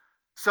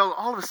 So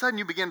all of a sudden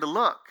you begin to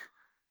look.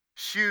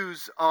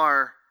 Shoes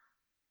are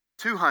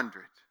 $200,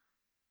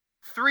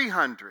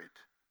 $300,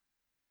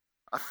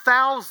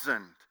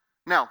 $1,000.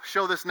 Now,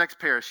 show this next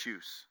pair of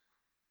shoes.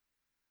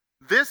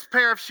 This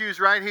pair of shoes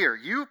right here,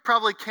 you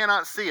probably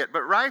cannot see it,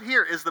 but right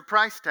here is the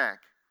price tag.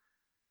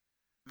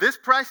 This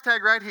price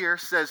tag right here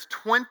says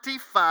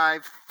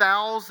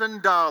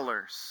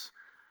 $25,000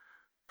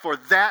 for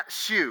that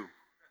shoe.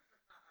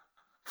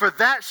 For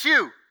that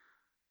shoe.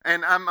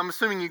 And I'm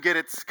assuming you get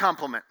its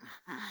compliment.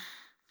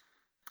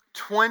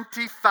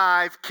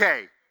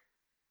 $25K.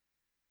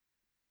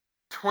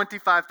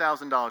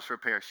 $25,000 for a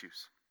pair of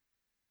shoes.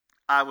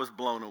 I was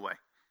blown away.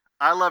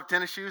 I love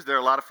tennis shoes. They're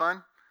a lot of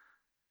fun.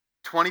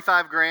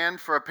 25 grand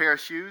for a pair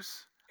of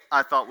shoes,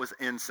 I thought was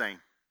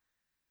insane.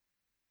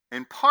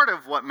 And part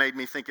of what made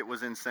me think it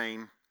was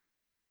insane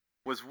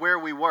was where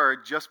we were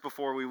just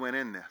before we went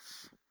in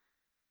this.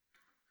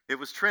 It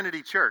was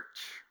Trinity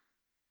Church.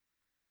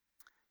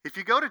 If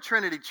you go to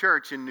Trinity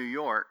Church in New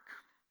York,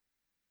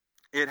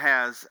 it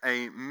has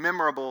a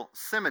memorable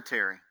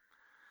cemetery.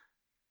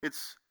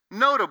 It's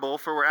notable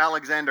for where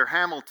Alexander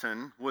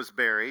Hamilton was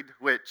buried,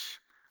 which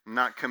I'm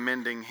not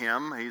commending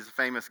him. He's a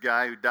famous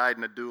guy who died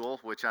in a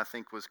duel, which I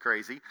think was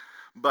crazy.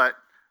 But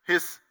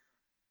his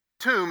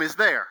tomb is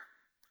there,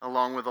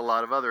 along with a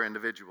lot of other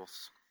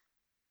individuals.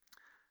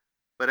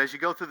 But as you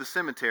go through the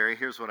cemetery,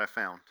 here's what I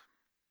found.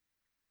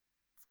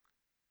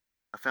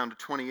 I found a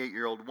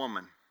 28-year-old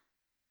woman.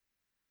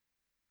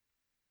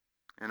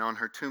 And on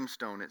her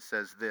tombstone it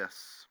says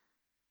this: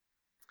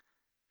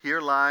 "Here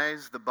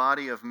lies the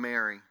body of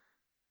Mary,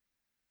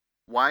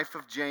 wife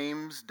of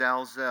James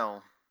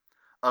Dalzell,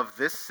 of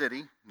this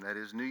city," that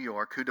is New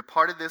York, "who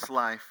departed this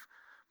life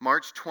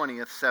March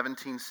 20th,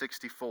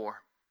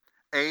 1764,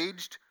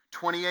 aged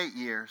 28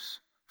 years,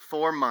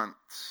 4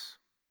 months,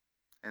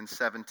 and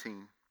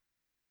 17.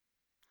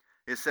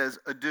 It says,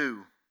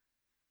 "Adieu,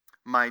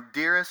 my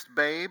dearest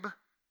babe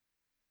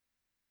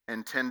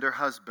and tender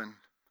husband.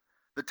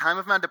 The time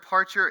of my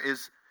departure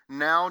is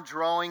now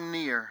drawing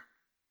near,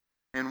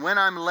 and when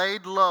I'm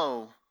laid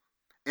low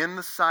in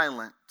the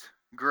silent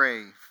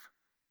grave,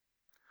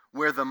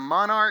 where the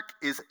monarch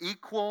is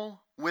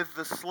equal with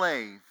the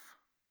slave,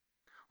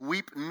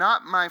 weep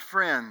not, my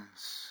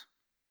friends.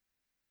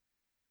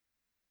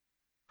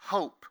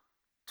 Hope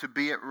to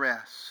be at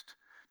rest,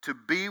 to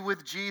be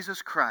with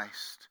Jesus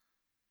Christ.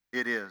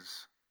 It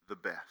is the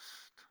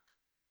best."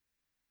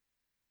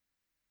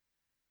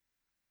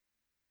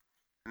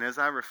 And as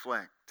I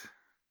reflect,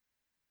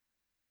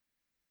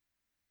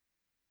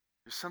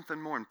 there's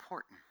something more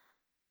important.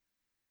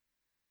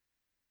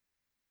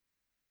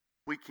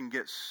 We can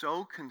get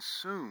so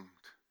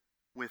consumed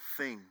with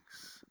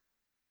things.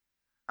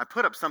 I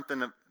put up something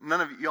that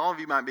all of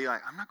you might be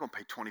like, I'm not going to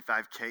pay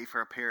 $25K for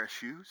a pair of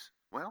shoes.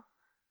 Well,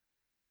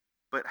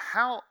 but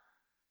how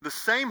the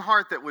same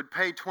heart that would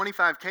pay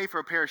 $25K for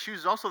a pair of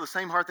shoes is also the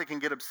same heart that can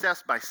get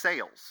obsessed by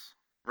sales,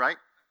 right?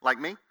 Like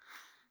me.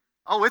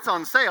 Oh, it's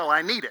on sale.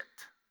 I need it.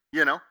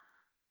 You know, it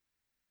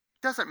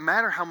doesn't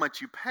matter how much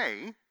you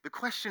pay. The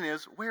question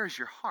is, where is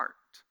your heart?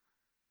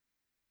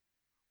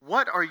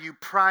 What are you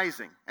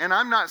prizing? And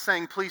I'm not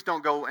saying please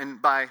don't go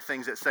and buy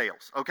things at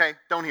sales, okay?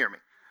 Don't hear me.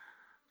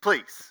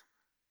 Please,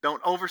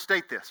 don't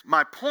overstate this.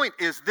 My point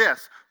is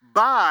this: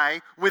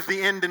 buy with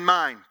the end in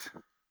mind.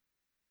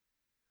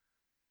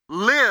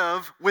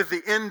 Live with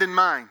the end in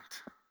mind.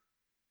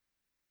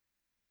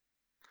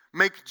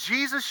 Make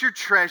Jesus your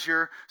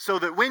treasure so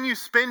that when you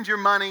spend your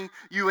money,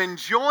 you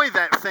enjoy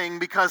that thing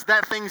because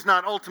that thing's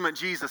not ultimate,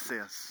 Jesus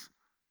is.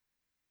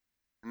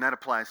 And that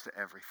applies to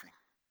everything.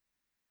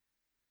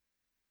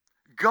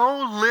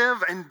 Go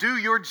live and do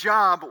your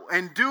job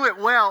and do it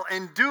well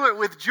and do it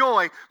with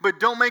joy,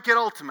 but don't make it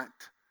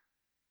ultimate.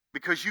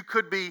 Because you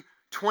could be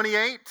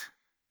 28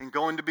 and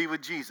going to be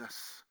with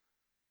Jesus.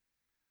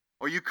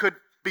 Or you could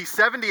be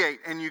 78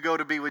 and you go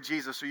to be with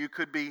Jesus. Or you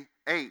could be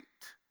 8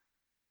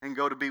 and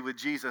go to be with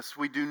Jesus.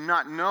 We do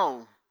not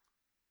know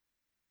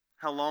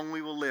how long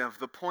we will live.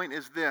 The point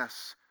is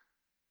this.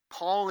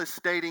 Paul is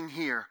stating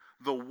here,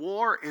 the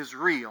war is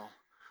real.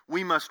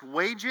 We must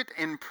wage it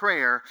in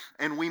prayer,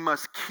 and we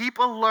must keep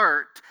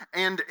alert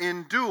and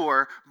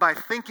endure by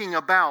thinking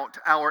about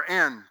our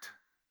end.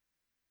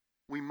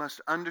 We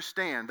must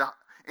understand.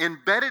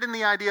 Embedded in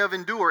the idea of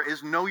endure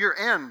is know your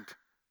end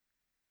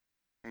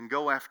and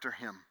go after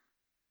him.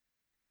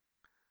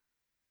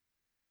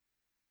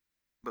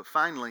 But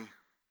finally,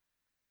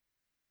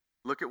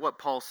 look at what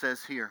Paul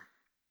says here.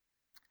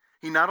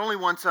 He not only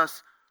wants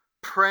us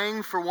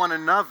praying for one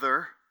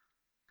another,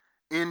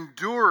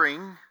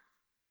 enduring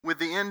with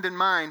the end in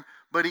mind,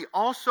 but he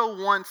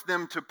also wants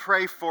them to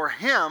pray for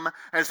him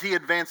as he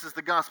advances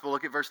the gospel.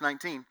 Look at verse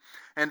 19.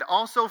 And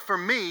also for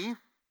me,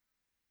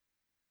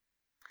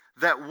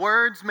 that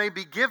words may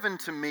be given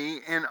to me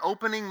in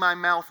opening my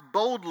mouth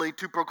boldly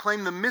to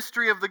proclaim the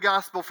mystery of the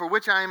gospel, for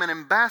which I am an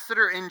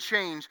ambassador in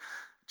chains,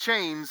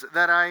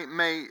 that I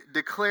may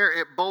declare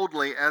it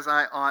boldly as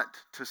I ought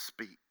to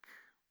speak.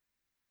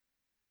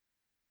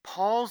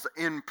 Paul's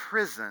in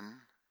prison,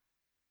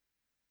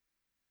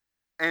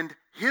 and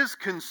his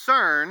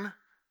concern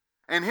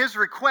and his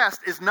request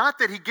is not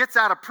that he gets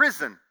out of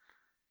prison.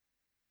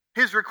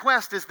 His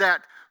request is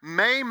that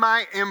may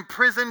my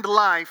imprisoned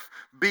life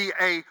be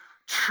a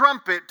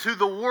trumpet to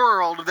the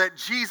world that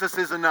Jesus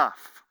is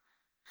enough.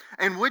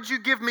 And would you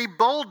give me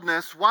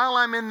boldness while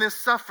I'm in this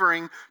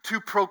suffering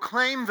to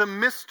proclaim the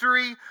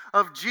mystery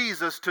of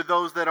Jesus to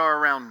those that are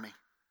around me?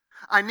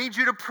 I need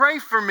you to pray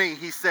for me,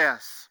 he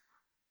says.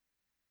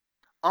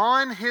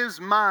 On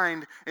his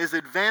mind is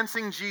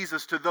advancing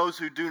Jesus to those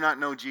who do not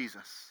know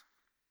Jesus.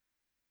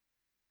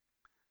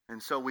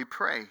 And so we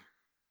pray.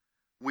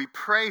 We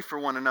pray for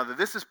one another.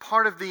 This is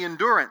part of the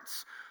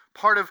endurance.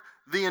 Part of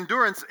the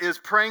endurance is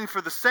praying for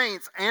the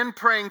saints and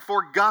praying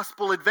for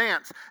gospel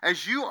advance.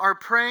 As you are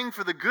praying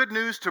for the good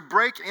news to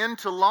break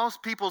into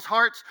lost people's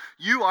hearts,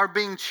 you are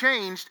being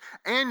changed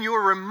and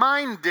you're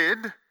reminded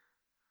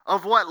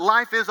of what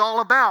life is all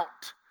about.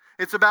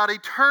 It's about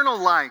eternal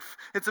life.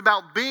 It's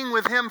about being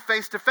with him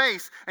face to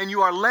face, and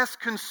you are less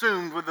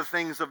consumed with the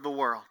things of the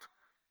world.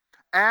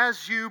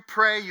 As you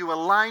pray, you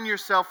align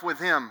yourself with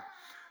him.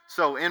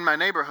 So in my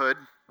neighborhood,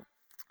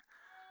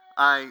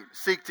 I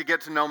seek to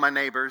get to know my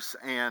neighbors,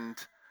 and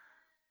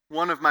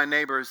one of my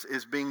neighbors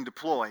is being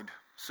deployed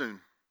soon.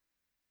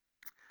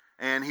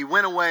 And he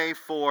went away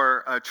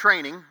for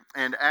training,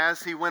 and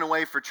as he went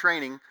away for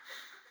training,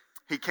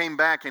 he came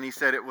back and he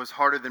said it was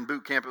harder than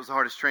boot camp. It was the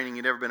hardest training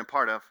he'd ever been a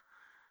part of.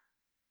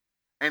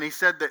 And he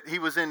said that he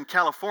was in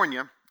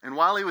California, and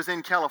while he was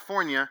in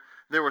California,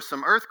 there were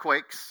some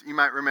earthquakes, you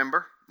might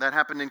remember, that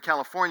happened in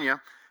California.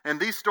 And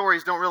these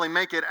stories don't really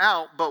make it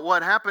out, but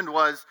what happened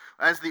was,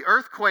 as the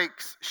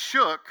earthquakes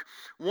shook,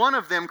 one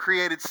of them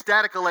created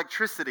static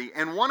electricity,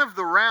 and one of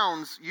the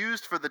rounds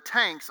used for the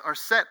tanks are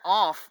set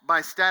off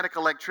by static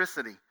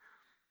electricity.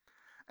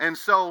 And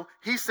so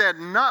he said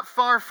not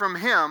far from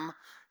him,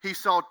 he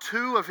saw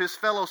two of his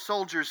fellow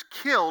soldiers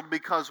killed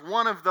because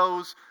one of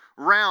those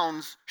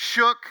rounds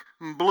shook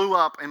and blew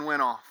up and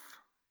went off.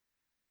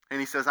 And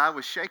he says, I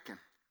was shaken.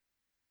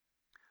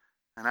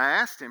 And I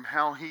asked him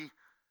how he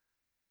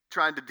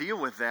tried to deal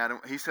with that.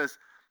 He says,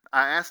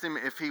 I asked him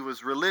if he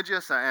was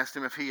religious. I asked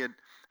him if he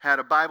had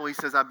a Bible. He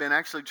says, I've been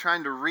actually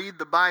trying to read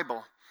the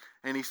Bible.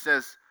 And he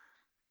says,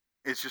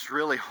 it's just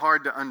really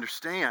hard to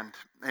understand.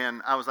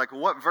 And I was like,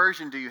 well, what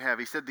version do you have?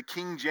 He said, the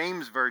King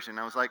James Version.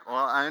 I was like, well,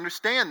 I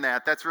understand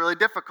that. That's really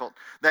difficult.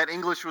 That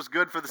English was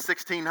good for the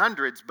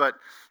 1600s, but,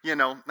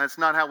 that's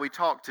not how we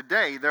talk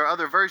today. There are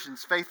other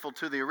versions faithful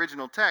to the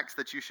original text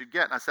that you should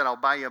get. And I said, I'll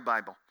buy you a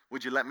Bible.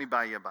 Would you let me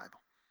buy you a Bible?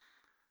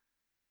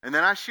 And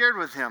then I shared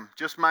with him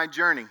just my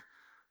journey,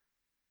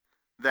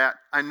 that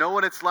I know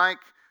what it's like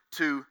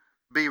to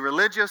be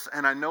religious,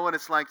 and I know what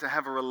it's like to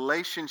have a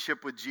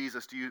relationship with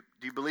Jesus. Do you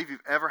believe you've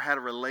ever had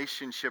a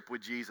relationship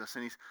with Jesus?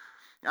 And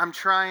I'm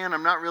trying,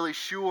 I'm not really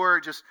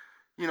sure. Just,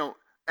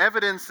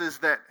 evidence is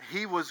that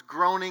he was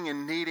groaning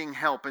and needing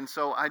help. And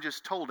so I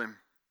just told him,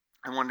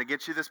 I wanted to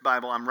get you this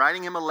Bible. I'm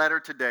writing him a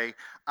letter today.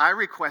 I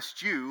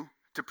request you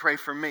to pray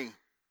for me.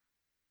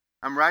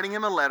 I'm writing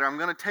him a letter. I'm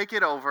going to take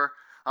it over.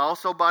 I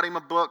also bought him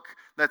a book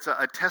that's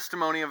a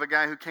testimony of a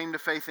guy who came to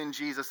faith in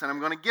Jesus, and I'm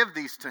going to give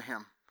these to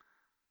him.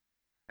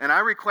 And I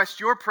request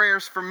your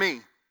prayers for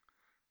me.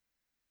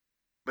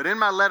 But in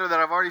my letter that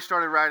I've already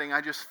started writing,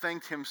 I just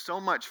thanked him so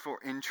much for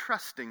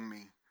entrusting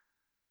me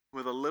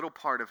with a little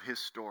part of his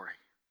story.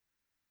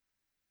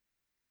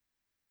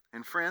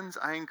 And friends,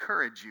 I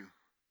encourage you.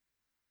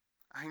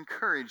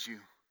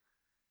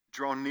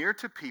 Draw near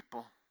to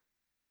people.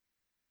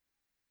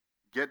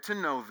 Get to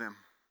know them.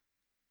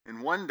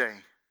 And one day,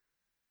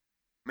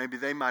 maybe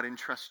they might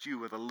entrust you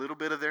with a little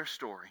bit of their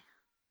story.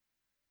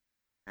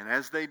 And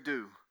as they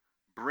do,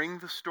 bring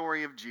the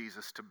story of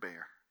Jesus to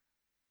bear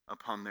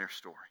upon their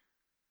story.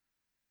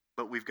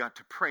 But we've got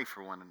to pray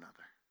for one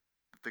another,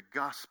 that the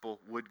gospel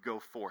would go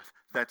forth.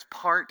 That's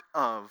part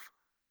of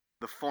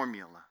the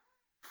formula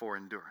for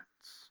endurance.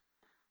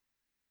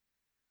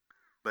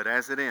 But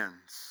as it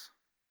ends,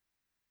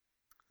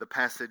 the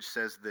passage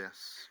says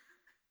this: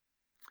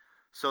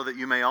 so that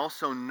you may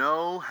also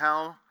know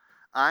how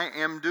I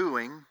am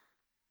doing,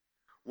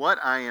 what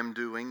I am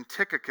doing,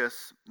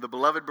 Tychicus, the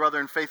beloved brother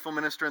and faithful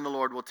minister in the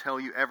Lord, will tell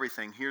you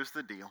everything. Here's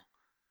the deal.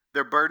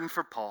 They're burdened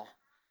for Paul.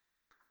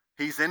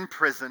 He's in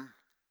prison,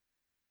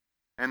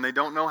 and they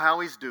don't know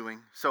how he's doing.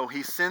 So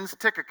he sends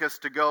Tychicus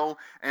to go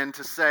and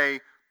to say,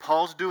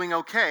 Paul's doing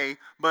okay,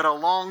 but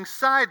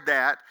alongside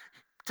that,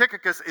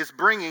 Tychicus is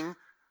bringing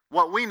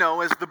what we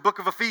know as the book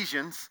of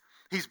Ephesians.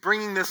 He's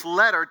bringing this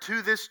letter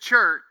to this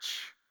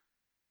church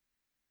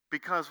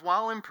because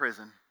while in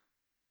prison,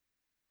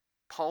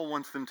 Paul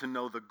wants them to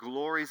know the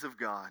glories of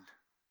God,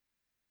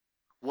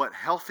 what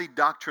healthy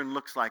doctrine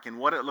looks like, and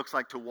what it looks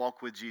like to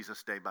walk with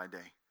Jesus day by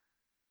day.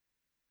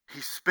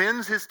 He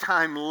spends his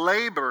time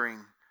laboring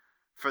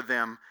for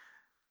them,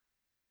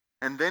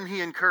 and then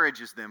he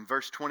encourages them.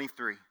 Verse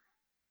 23,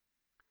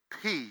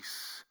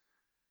 peace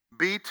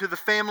be to the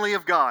family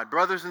of God,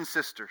 brothers and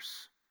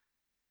sisters,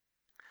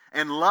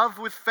 and love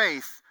with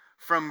faith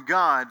from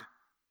God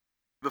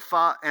the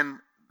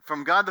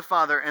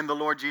Father and the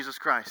Lord Jesus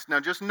Christ. Now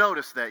just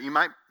notice that. You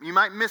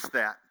might miss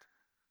that.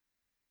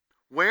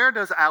 Where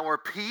does our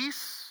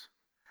peace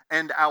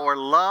and our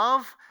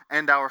love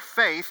and our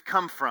faith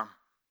come from?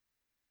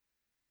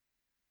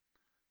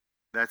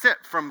 That's it.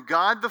 From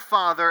God the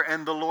Father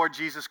and the Lord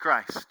Jesus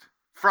Christ.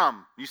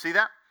 From. You see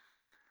that?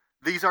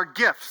 These are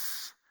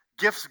gifts.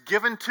 Gifts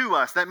given to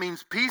us. That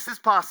means peace is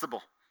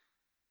possible.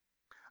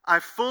 I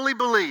fully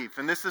believe,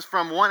 and this is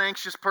from one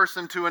anxious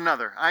person to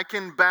another, I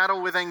can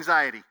battle with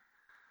anxiety.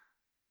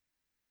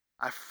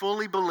 I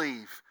fully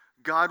believe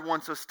God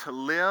wants us to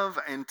live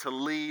and to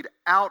lead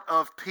out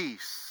of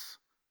peace,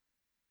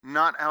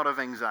 not out of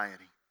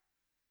anxiety.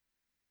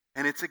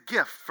 And it's a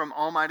gift from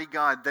Almighty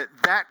God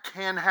that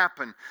can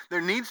happen.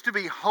 There needs to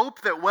be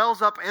hope that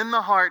wells up in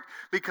the heart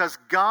because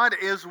God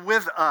is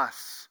with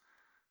us.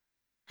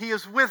 He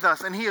is with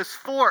us and He is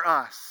for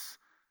us.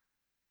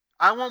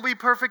 I won't be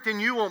perfect and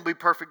you won't be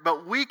perfect,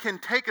 but we can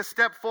take a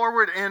step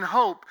forward in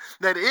hope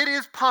that it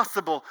is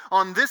possible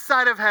on this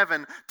side of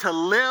heaven to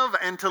live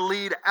and to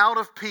lead out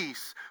of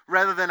peace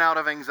rather than out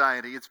of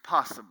anxiety. It's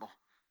possible.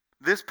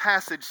 This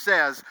passage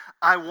says,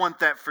 I want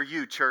that for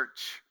you,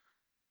 church.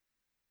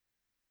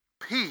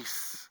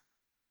 Peace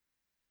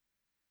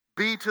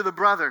be to the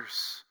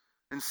brothers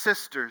and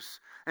sisters,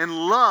 and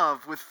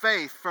love with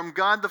faith from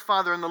God the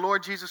Father and the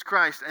Lord Jesus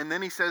Christ. And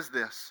then he says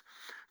this,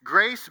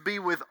 grace be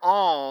with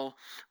all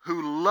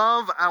who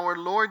love our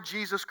Lord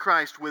Jesus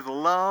Christ with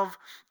love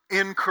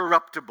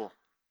incorruptible.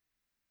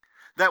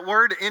 That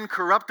word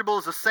incorruptible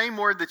is the same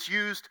word that's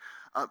used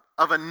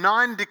of a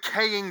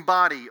non-decaying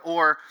body,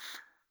 or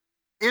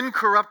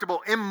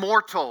incorruptible,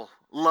 immortal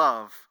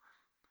love.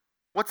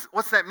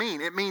 What's that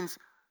mean? It means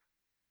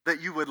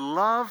that you would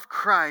love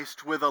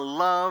Christ with a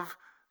love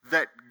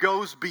that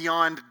goes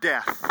beyond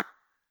death.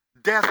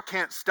 Death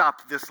can't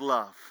stop this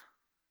love.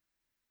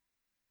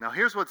 Now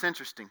here's what's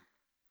interesting.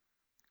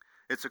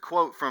 It's a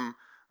quote from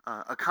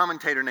a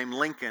commentator named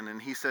Lincoln, and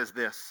he says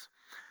this: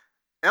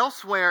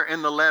 elsewhere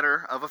in the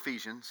letter of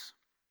Ephesians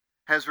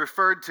has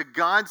referred to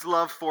God's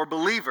love for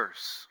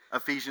believers,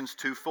 Ephesians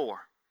 2:4,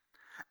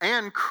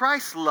 and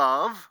Christ's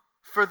love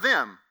for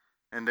them,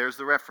 and there's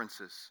the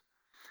references,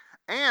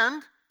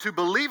 and to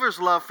believers'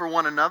 love for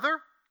one another,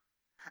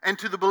 and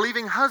to the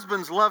believing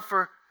husbands' love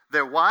for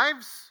their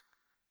wives,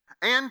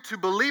 and to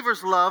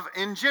believers' love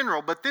in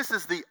general. But this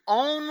is the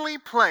only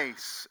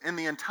place in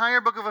the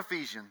entire book of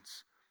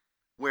Ephesians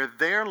where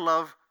their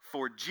love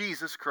for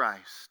Jesus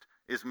Christ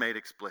is made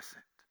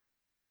explicit.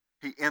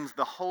 He ends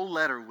the whole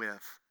letter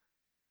with,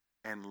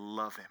 and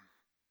love Him.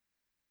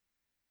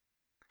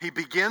 He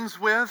begins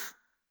with,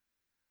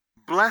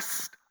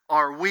 blessed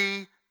are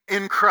we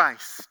in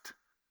Christ.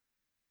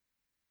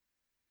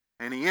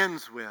 And he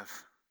ends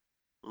with,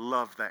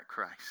 love that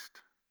Christ.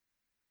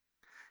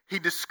 He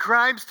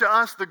describes to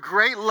us the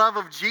great love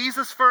of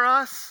Jesus for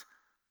us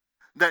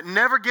that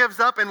never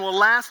gives up and will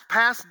last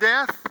past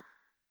death.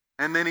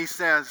 And then he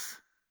says,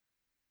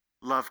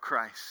 love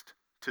Christ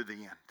to the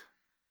end.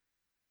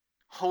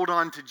 Hold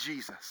on to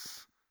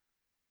Jesus.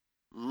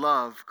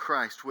 Love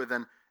Christ with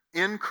an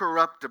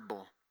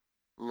incorruptible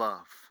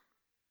love.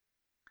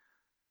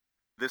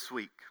 This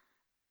week,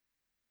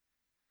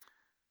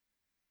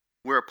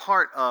 we're a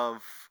part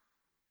of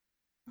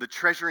the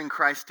Treasuring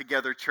Christ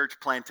Together church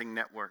planting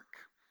network.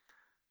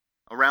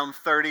 Around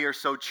 30 or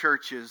so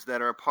churches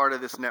that are a part of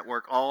this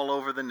network all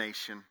over the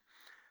nation.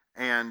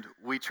 And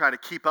we try to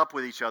keep up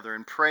with each other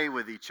and pray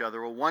with each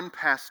other. Well, one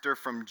pastor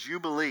from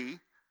Jubilee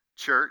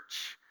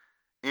Church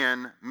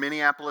in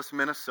Minneapolis,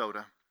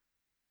 Minnesota,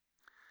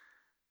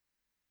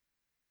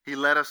 he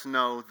let us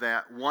know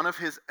that one of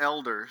his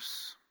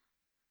elders,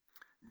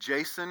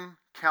 Jason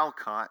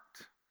Calcott,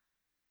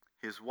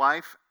 his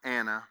wife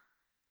Anna,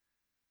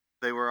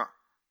 they were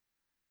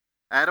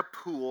at a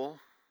pool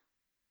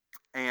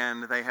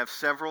and they have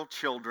several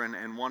children,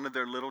 and one of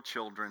their little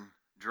children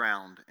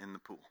drowned in the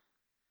pool.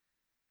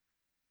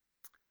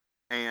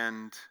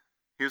 And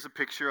here's a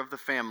picture of the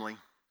family.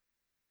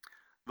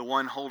 The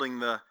one holding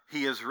the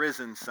 "He is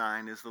risen"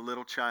 sign is the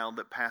little child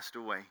that passed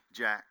away,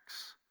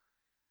 Jax.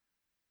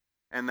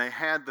 And they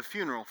had the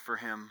funeral for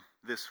him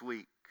this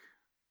week.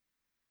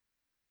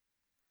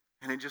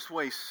 And it just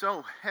weighs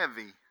so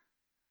heavy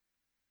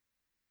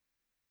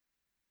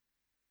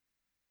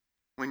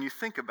when you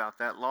think about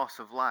that loss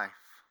of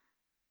life.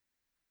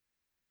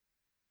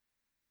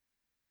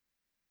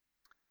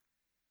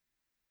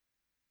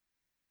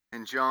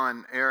 And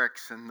John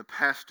Erickson, the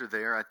pastor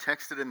there, I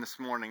texted him this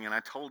morning and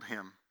I told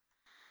him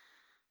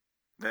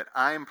that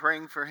I am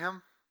praying for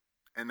him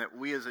and that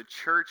we as a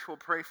church will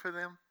pray for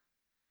them.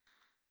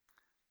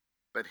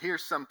 But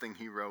here's something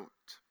he wrote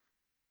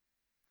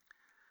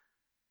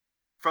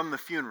from the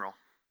funeral.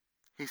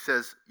 He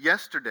says,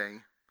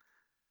 "Yesterday,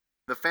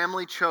 the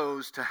family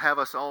chose to have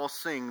us all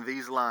sing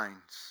these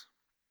lines.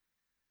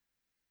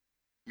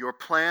 Your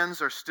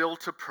plans are still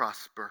to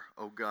prosper,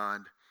 O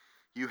God.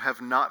 You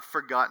have not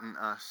forgotten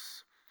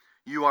us.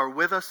 You are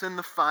with us in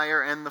the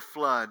fire and the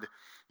flood.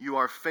 You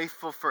are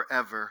faithful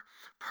forever,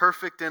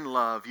 perfect in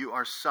love. You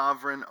are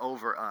sovereign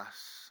over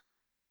us."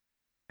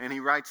 And he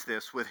writes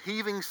this, "With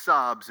heaving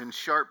sobs and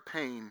sharp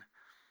pain,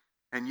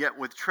 and yet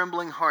with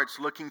trembling hearts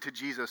looking to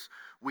Jesus,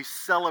 we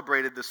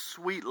celebrated the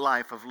sweet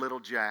life of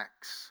little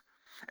Jax.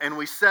 And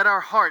we set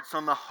our hearts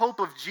on the hope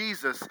of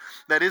Jesus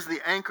that is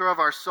the anchor of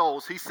our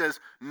souls." He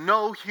says,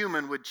 "No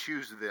human would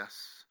choose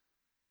this.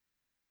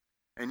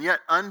 And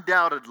yet,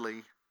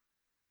 undoubtedly,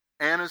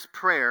 Anna's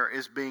prayer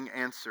is being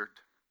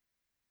answered.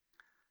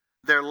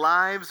 Their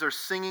lives are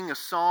singing a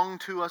song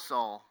to us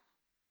all.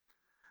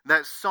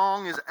 That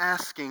song is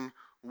asking,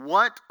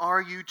 what are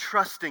you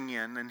trusting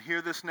in?" And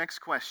hear this next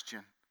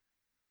question.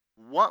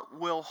 What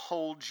will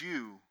hold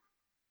you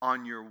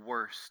on your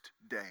worst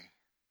day?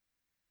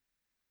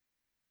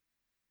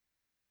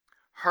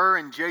 Her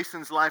and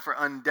Jason's life are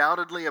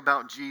undoubtedly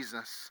about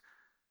Jesus.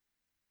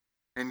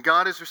 And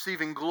God is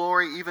receiving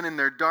glory even in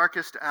their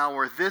darkest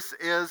hour. This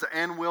is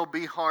and will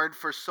be hard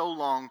for so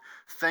long.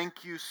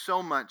 Thank you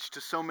so much to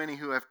so many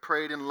who have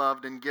prayed and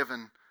loved and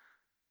given.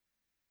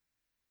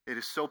 It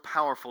is so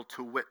powerful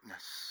to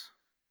witness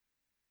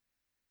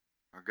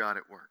our God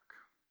at work.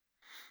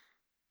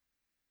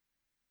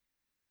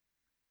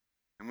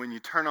 And when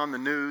you turn on the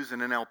news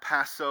and in El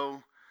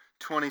Paso,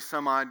 20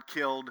 some odd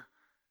killed.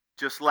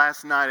 Just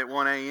last night at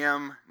 1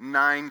 a.m.,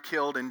 9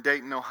 killed in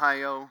Dayton,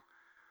 Ohio.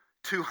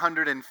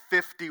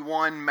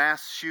 251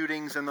 mass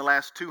shootings in the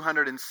last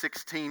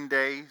 216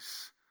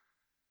 days.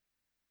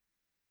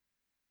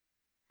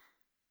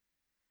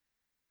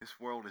 This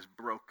world is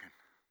broken.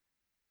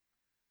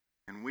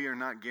 And we are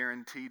not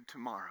guaranteed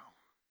tomorrow.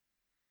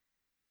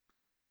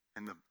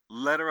 And the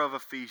letter of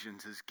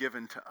Ephesians is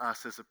given to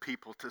us as a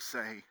people to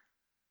say,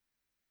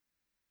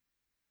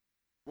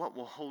 what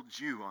will hold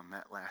you on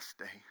that last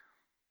day?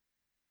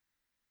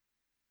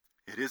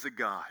 It is a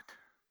God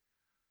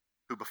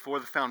who before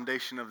the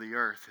foundation of the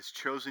earth has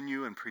chosen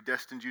you and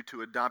predestined you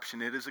to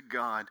adoption. It is a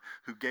God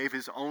who gave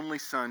his only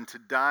Son to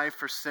die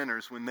for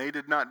sinners when they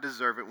did not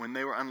deserve it, when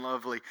they were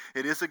unlovely.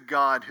 It is a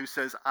God who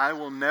says, "I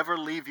will never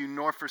leave you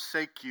nor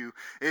forsake you."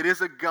 It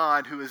is a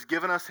God who has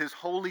given us his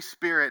Holy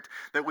Spirit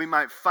that we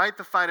might fight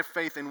the fight of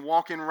faith and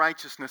walk in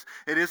righteousness.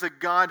 It is a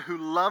God who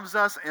loves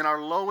us in our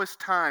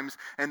lowest times.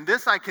 And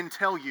this I can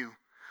tell you,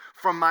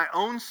 from my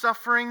own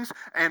sufferings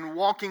and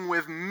walking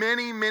with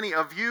many, many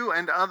of you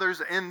and others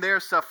in their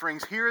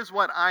sufferings, here is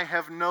what I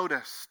have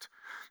noticed.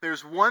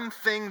 There's one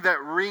thing that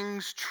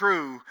rings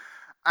true.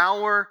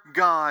 Our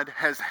God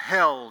has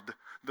held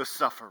the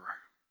sufferer.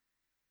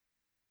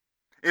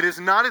 It is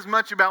not as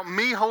much about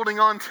me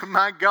holding on to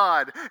my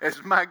God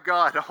as my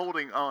God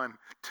holding on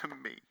to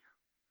me.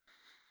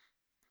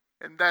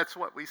 And that's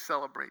what we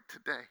celebrate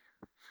today.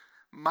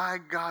 My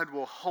God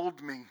will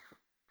hold me,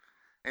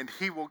 and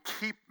he will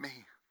keep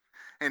me.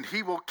 And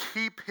he will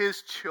keep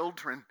his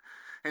children.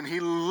 And he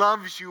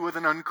loves you with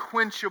an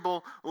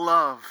unquenchable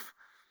love.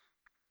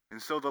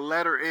 And so the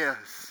letter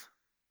is,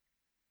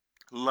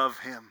 love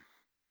him.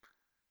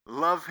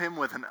 Love him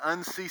with an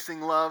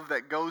unceasing love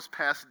that goes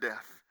past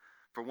death.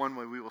 For one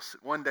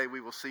day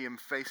we will see him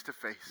face to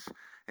face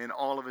in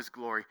all of his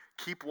glory.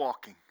 Keep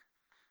walking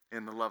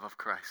in the love of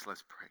Christ.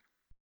 Let's pray.